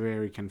 weeks, and it's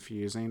very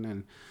confusing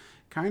and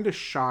kind of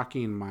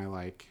shocking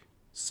my,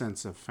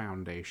 sense of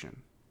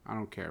foundation. I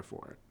don't care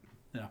for it.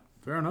 Yeah,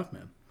 fair enough,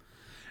 man.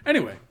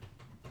 Anyway,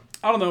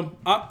 I don't know.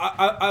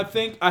 I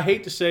think I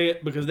hate to say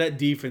it because that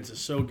defense is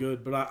so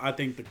good, but I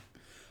think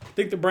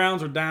the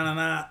Browns are down and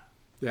out.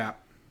 Yeah.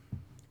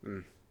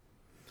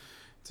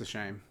 It's a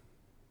shame.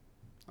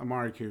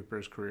 Amari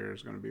Cooper's career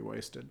is going to be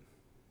wasted.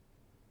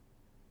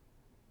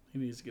 He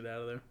needs to get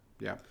out of there.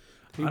 Yeah.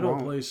 I know a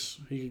place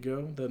he could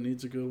go that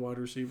needs a good wide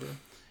receiver.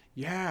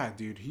 Yeah,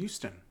 dude,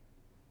 Houston.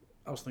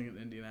 I was thinking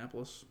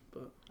Indianapolis,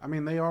 but I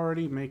mean, they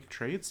already make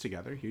trades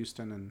together,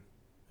 Houston and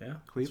yeah,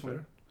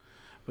 Cleveland.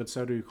 But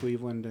so do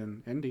Cleveland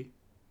and Indy.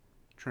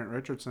 Trent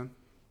Richardson,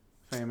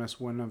 famous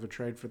win of a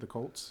trade for the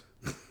Colts.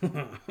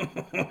 I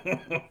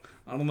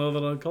don't know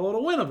that I'd call it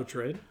a win of a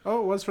trade.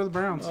 Oh, it was for the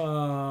Browns.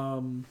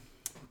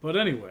 But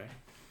anyway,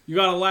 you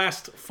got a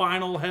last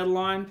final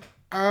headline?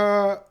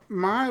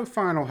 My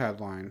final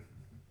headline,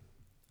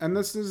 and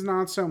this is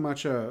not so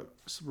much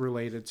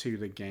related to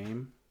the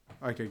game,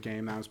 like a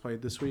game that was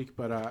played this week,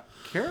 but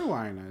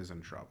Carolina is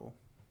in trouble.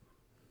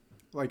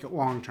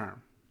 Long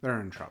term, they're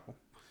in trouble.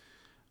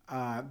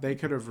 They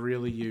could have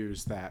really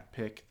used that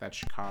pick that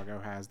Chicago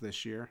has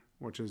this year,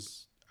 which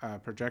is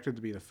projected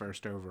to be the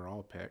first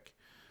overall pick,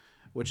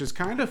 which is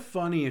kind of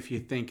funny if you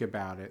think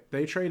about it.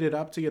 They traded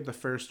up to get the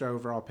first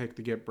overall pick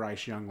to get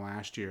Bryce Young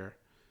last year,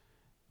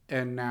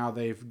 and now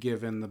they've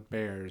given the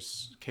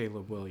Bears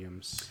Caleb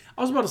Williams.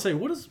 I was about to say,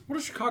 what does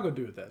Chicago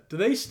do with that? Do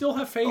they still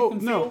have faith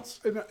in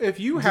Fields? If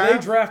you Do they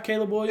draft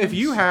Caleb Williams? If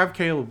you have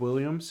Caleb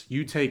Williams,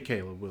 you take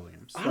Caleb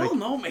Williams. I don't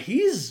know, man.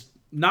 He's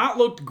not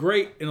looked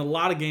great in a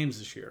lot of games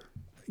this year.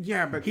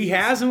 Yeah, but He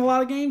has in a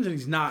lot of games, and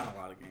he's not in a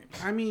lot of games.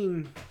 I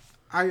mean,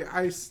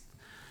 I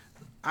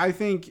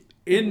think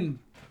In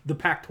the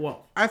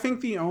Pac-12. I think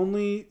the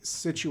only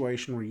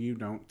situation where you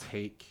don't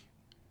take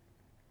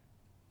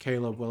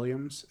Caleb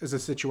Williams is a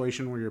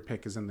situation where your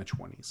pick is in the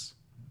 20s,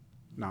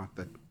 not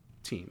the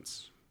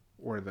teens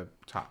or the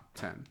top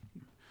 10.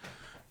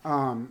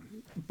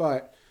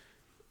 But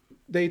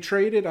they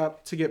traded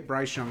up to get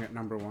Bryce Young at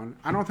number 1.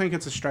 I don't think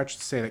it's a stretch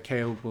to say that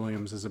Caleb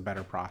Williams is a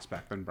better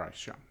prospect than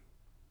Bryce Young.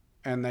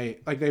 And they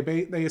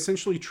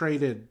essentially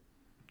traded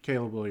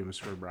Caleb Williams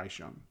for Bryce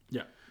Young.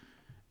 Yeah.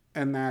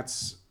 And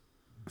that's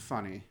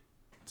funny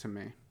to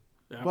me.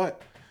 Yeah.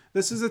 But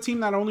this is a team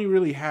that only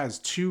really has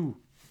 2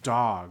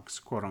 dogs,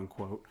 quote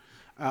unquote.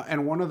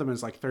 And one of them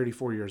is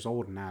 34 years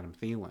old and Adam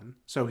Thielen.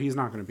 So he's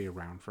not going to be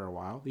around for a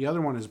while. The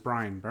other one is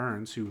Brian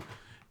Burns, who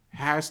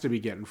has to be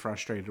getting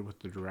frustrated with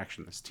the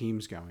direction this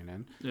team's going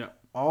in. Yeah.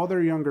 All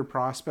their younger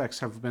prospects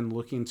have been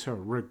looking to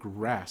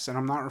regress. And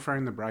I'm not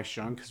referring to Bryce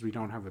Young because we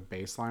don't have a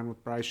baseline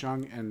with Bryce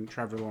Young. And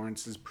Trevor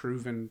Lawrence has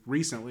proven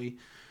recently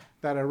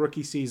that a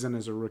rookie season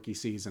is a rookie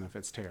season if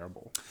it's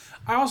terrible.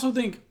 I also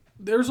think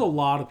there's a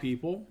lot of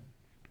people.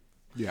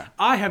 Yeah.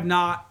 I have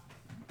not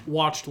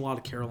watched a lot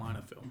of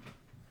Carolina film.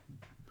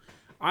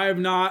 I have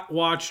not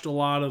watched a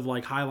lot of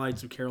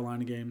highlights of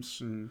Carolina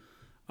games.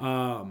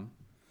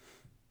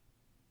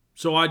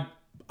 So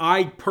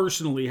I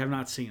personally have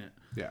not seen it.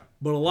 Yeah.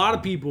 But a lot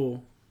of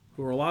people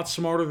who are a lot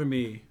smarter than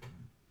me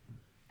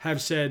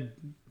have said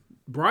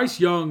Bryce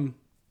Young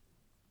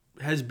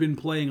has been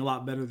playing a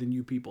lot better than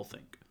you people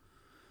think.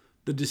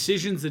 The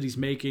decisions that he's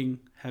making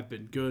have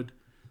been good.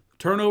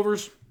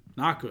 Turnovers,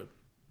 not good,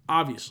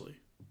 obviously.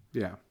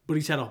 Yeah. But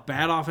he's had a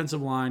bad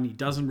offensive line. He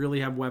doesn't really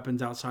have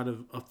weapons outside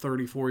of a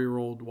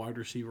 34-year-old wide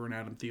receiver in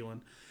Adam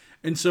Thielen.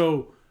 And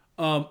so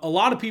a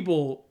lot of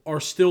people are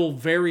still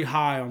very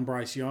high on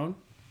Bryce Young.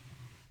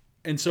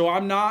 And so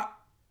I'm not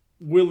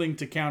willing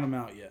to count him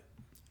out yet.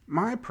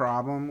 My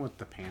problem with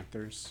the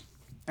Panthers,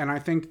 and I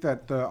think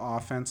that the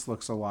offense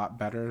looks a lot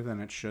better than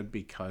it should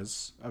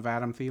because of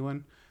Adam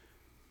Thielen.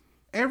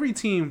 Every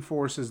team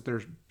forces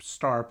their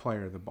star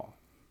player the ball,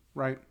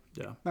 right?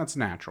 Yeah. That's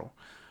natural.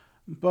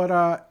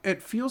 But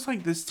it feels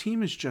like this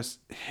team is just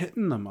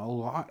hitting them a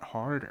lot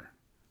harder.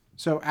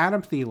 So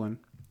Adam Thielen,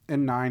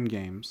 in 9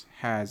 games,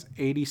 has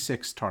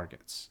 86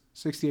 targets,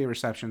 68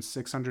 receptions,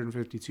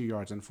 652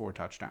 yards, and 4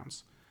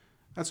 touchdowns.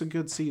 That's a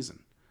good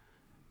season.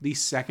 The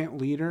second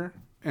leader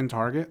in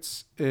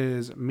targets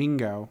is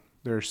Mingo,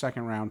 their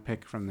second-round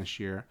pick from this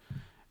year.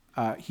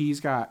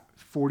 He's got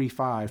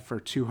 45 for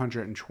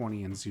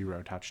 220 and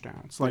 0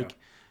 touchdowns.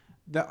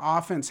 The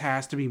offense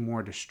has to be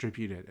more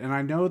distributed. And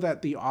I know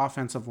that the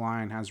offensive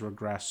line has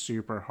regressed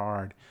super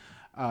hard.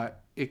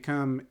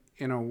 Ikem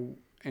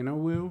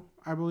Inowu,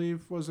 I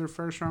believe, was their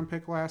first-round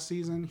pick last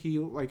season. He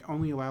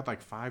only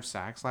allowed 5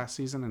 sacks last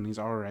season, and he's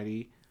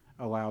already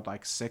allowed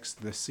like 6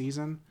 this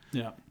season.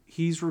 Yeah.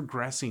 He's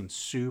regressing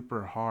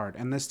super hard.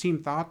 And this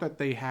team thought that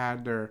they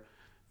had their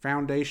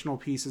foundational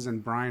pieces in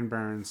Brian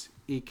Burns,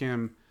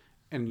 Ekim,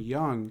 and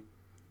Young,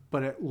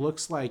 but it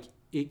looks like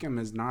Ekim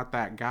is not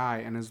that guy.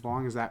 And as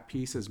long as that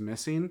piece is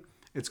missing,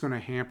 it's going to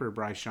hamper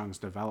Bryce Young's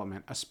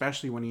development,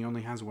 especially when he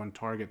only has one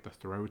target to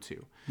throw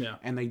to. Yeah.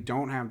 And they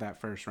don't have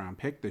that first-round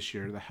pick this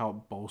year to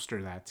help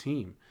bolster that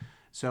team.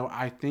 So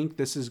I think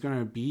this is going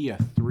to be a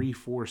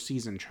 3-4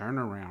 season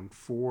turnaround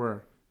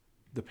for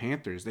the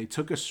Panthers. They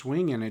took a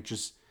swing and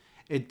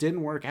it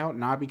didn't work out,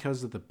 not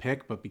because of the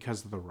pick, but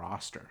because of the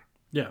roster.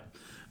 Yeah.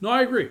 No,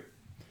 I agree.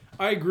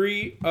 I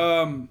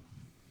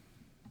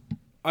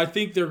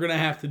think they're going to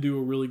have to do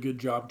a really good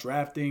job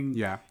drafting,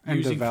 and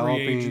using developing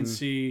free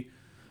agency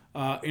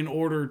in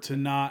order to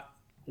not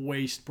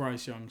waste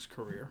Bryce Young's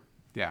career.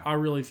 Yeah. I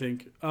really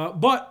think.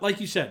 But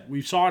like you said,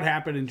 we saw it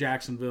happen in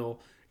Jacksonville.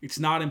 It's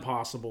not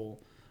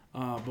impossible,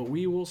 but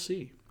we will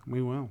see.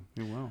 We will.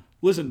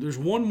 Listen, there's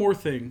one more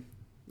thing.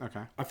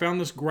 Okay. I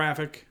found this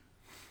graphic.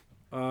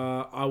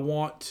 I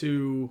want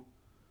to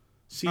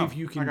see if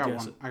you can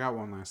guess it. I got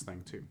one last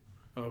thing, too.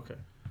 Okay.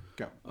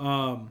 Go.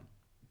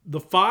 The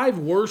 5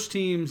 worst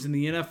teams in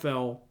the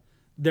NFL,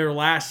 their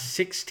last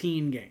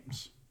 16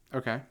 games.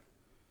 Okay.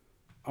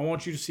 I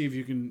want you to see if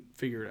you can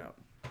figure it out.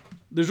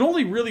 There's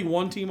only really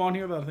one team on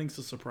here that I think is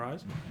a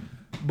surprise,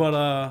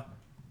 but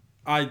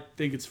I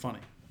think it's funny.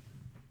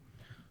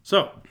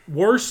 So,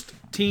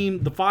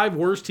 the 5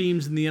 worst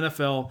teams in the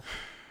NFL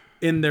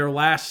in their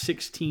last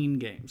 16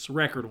 games,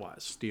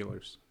 record-wise.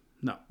 Steelers.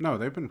 No. No,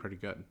 they've been pretty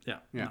good. Yeah.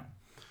 Yeah. No.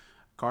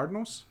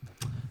 Cardinals?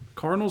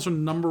 Cardinals are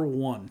number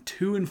 1,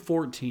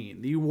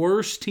 2-14. The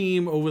worst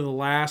team over the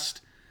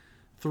last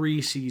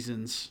 3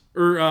 seasons,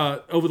 or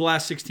over the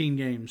last 16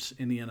 games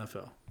in the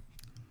NFL.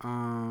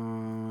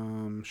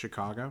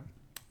 Chicago.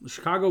 The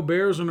Chicago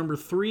Bears are number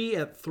 3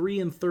 at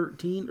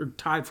 3-13, or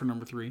tied for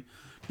number 3.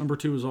 Number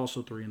 2 is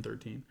also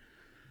 3-13.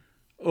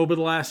 Over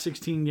the last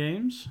 16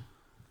 games.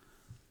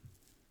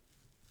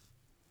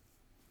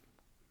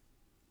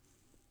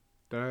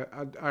 I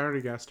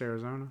already guessed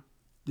Arizona.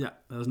 Yeah,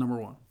 that was number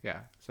 1.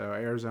 Yeah. So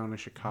Arizona,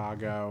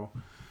 Chicago.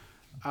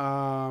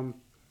 Over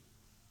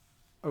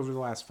the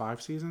last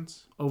 5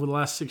 seasons? Over the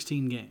last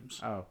 16 games.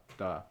 Oh,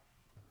 duh.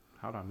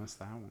 How did I miss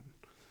that one?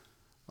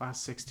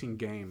 Last 16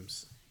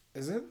 games.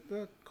 Is it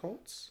the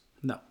Colts?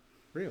 No.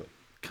 Really?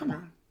 Come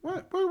on.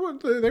 What?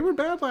 They were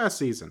bad last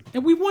season.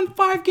 And we won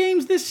 5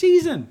 games this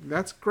season.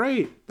 That's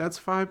great. That's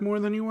 5 more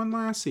than you won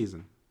last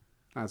season.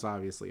 That's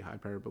obviously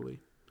hyperbole.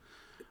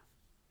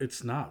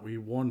 It's not. We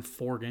won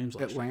 4 games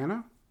last year.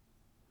 Atlanta?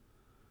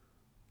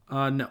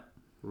 No.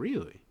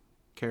 Really?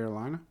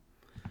 Carolina?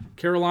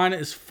 Carolina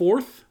is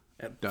 4th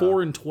at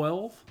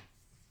 4-12.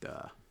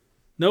 Duh.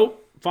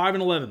 Nope,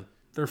 5-11.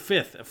 They're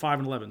 5th at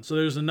 5-11. So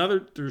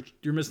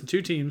you're missing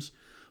 2 teams.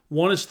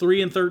 One is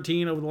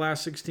 3-13 over the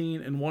last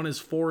 16, and one is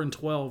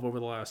 4-12 over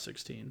the last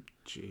 16.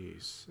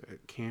 Jeez,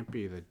 it can't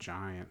be the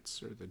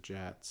Giants or the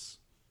Jets.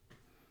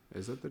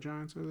 Is it the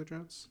Giants or the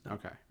Jets? No.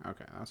 Okay,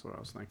 that's what I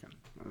was thinking.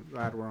 I'm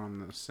glad we're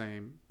on the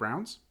same.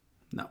 Browns?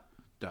 No.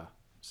 Duh,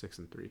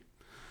 6-3.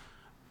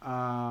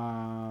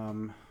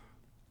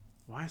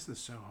 Why is this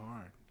so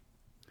hard?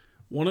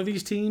 One of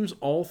these teams,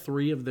 all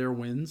 3 of their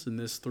wins in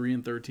this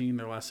 3-13,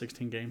 their last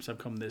 16 games, have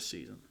come this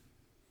season.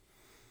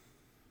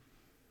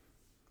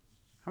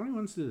 How many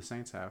wins do the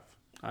Saints have?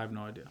 I have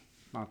no idea.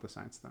 Not the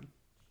Saints, then.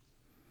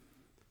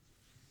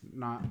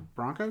 Not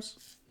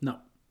Broncos? No.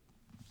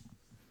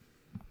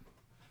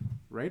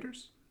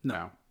 Raiders?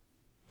 No.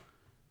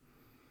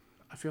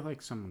 I feel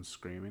like someone's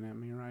screaming at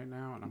me right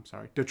now, and I'm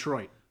sorry.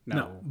 Detroit?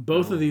 No.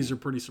 Both of these are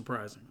pretty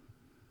surprising.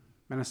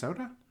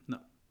 Minnesota? No.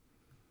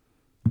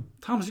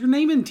 Thomas, you're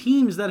naming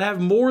teams that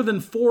have more than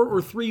 4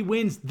 or 3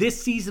 wins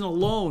this season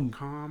alone.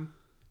 Calm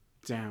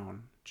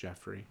down,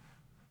 Jeffrey.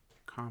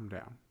 Calm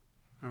down.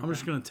 Okay. I'm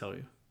just going to tell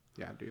you.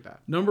 Yeah, do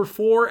that. Number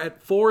 4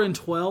 at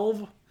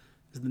 4-12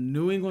 is the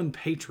New England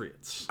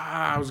Patriots.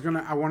 I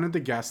wanted to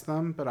guess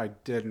them, but I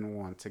didn't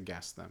want to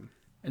guess them.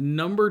 And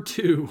number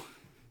 2,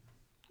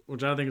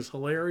 which I think is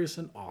hilarious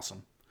and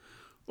awesome,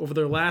 over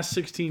their last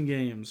 16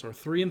 games are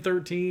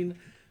 3-13,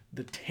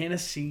 the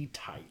Tennessee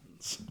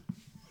Titans.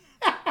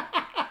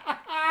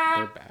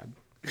 They're bad.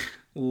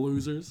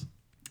 Losers.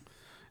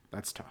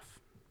 That's tough.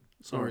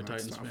 Sorry,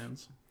 that's Titans tough.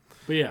 fans.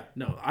 But yeah,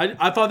 no,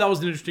 I thought that was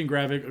an interesting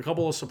graphic. A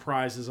couple of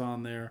surprises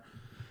on there.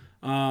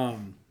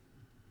 Not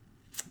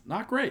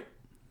great.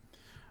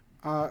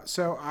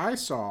 So I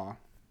saw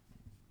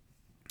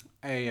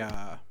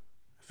a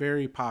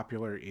very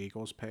popular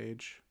Eagles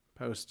page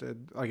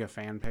posted, like a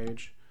fan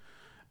page.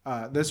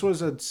 This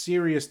was a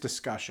serious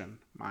discussion,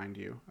 mind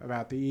you,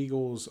 about the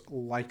Eagles'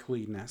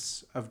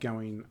 likeliness of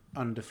going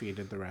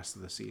undefeated the rest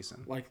of the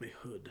season.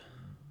 Likelihood.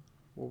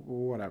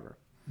 Whatever.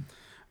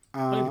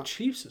 Playing the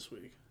Chiefs this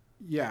week.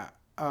 Yeah.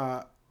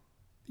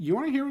 You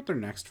want to hear what their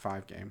next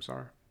 5 games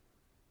are?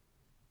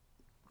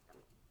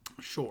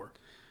 Sure.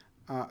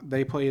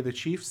 They play the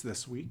Chiefs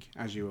this week,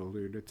 as you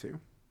alluded to.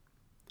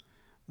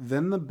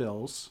 Then the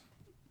Bills.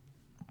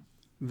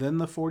 Then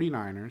the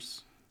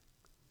 49ers.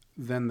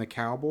 then the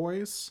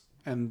Cowboys,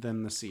 and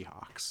then the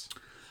Seahawks.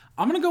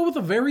 I'm going to go with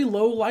a very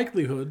low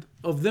likelihood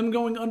of them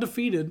going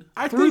undefeated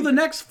through think- the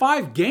next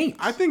 5 games.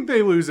 I think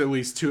they lose at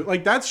least 2.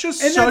 Like, that's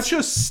just such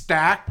a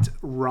stacked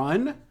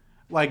run.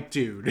 Like,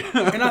 dude.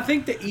 And I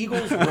think the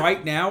Eagles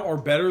right now are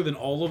better than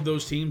all of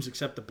those teams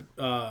except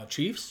the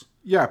Chiefs.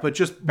 Yeah, but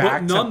just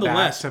But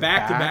nonetheless,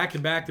 back to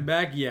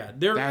back, yeah.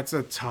 That's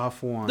a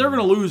tough one. They're going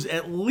to lose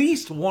at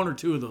least 1 or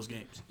 2 of those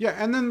games. Yeah,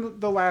 and then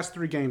the last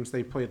 3 games,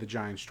 they play the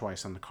Giants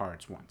twice and the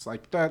Cards once.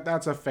 Like,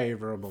 that's a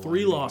favorable 3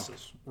 ending.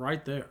 losses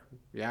right there.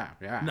 Yeah,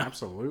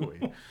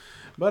 absolutely.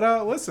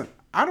 But listen,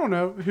 I don't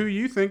know who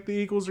you think the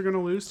Eagles are going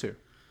to lose to.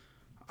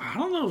 I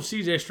don't know if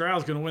C.J.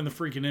 Stroud's going to win the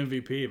freaking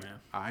MVP, man.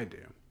 I do.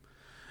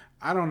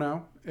 I don't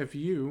know if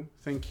you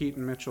think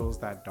Keaton Mitchell is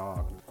that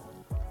dog.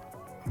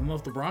 I don't know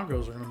if the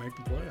Broncos are going to make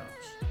the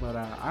playoffs. But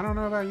I don't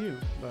know about you.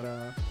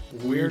 But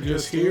we're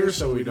just here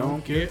so we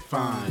don't get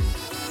fined.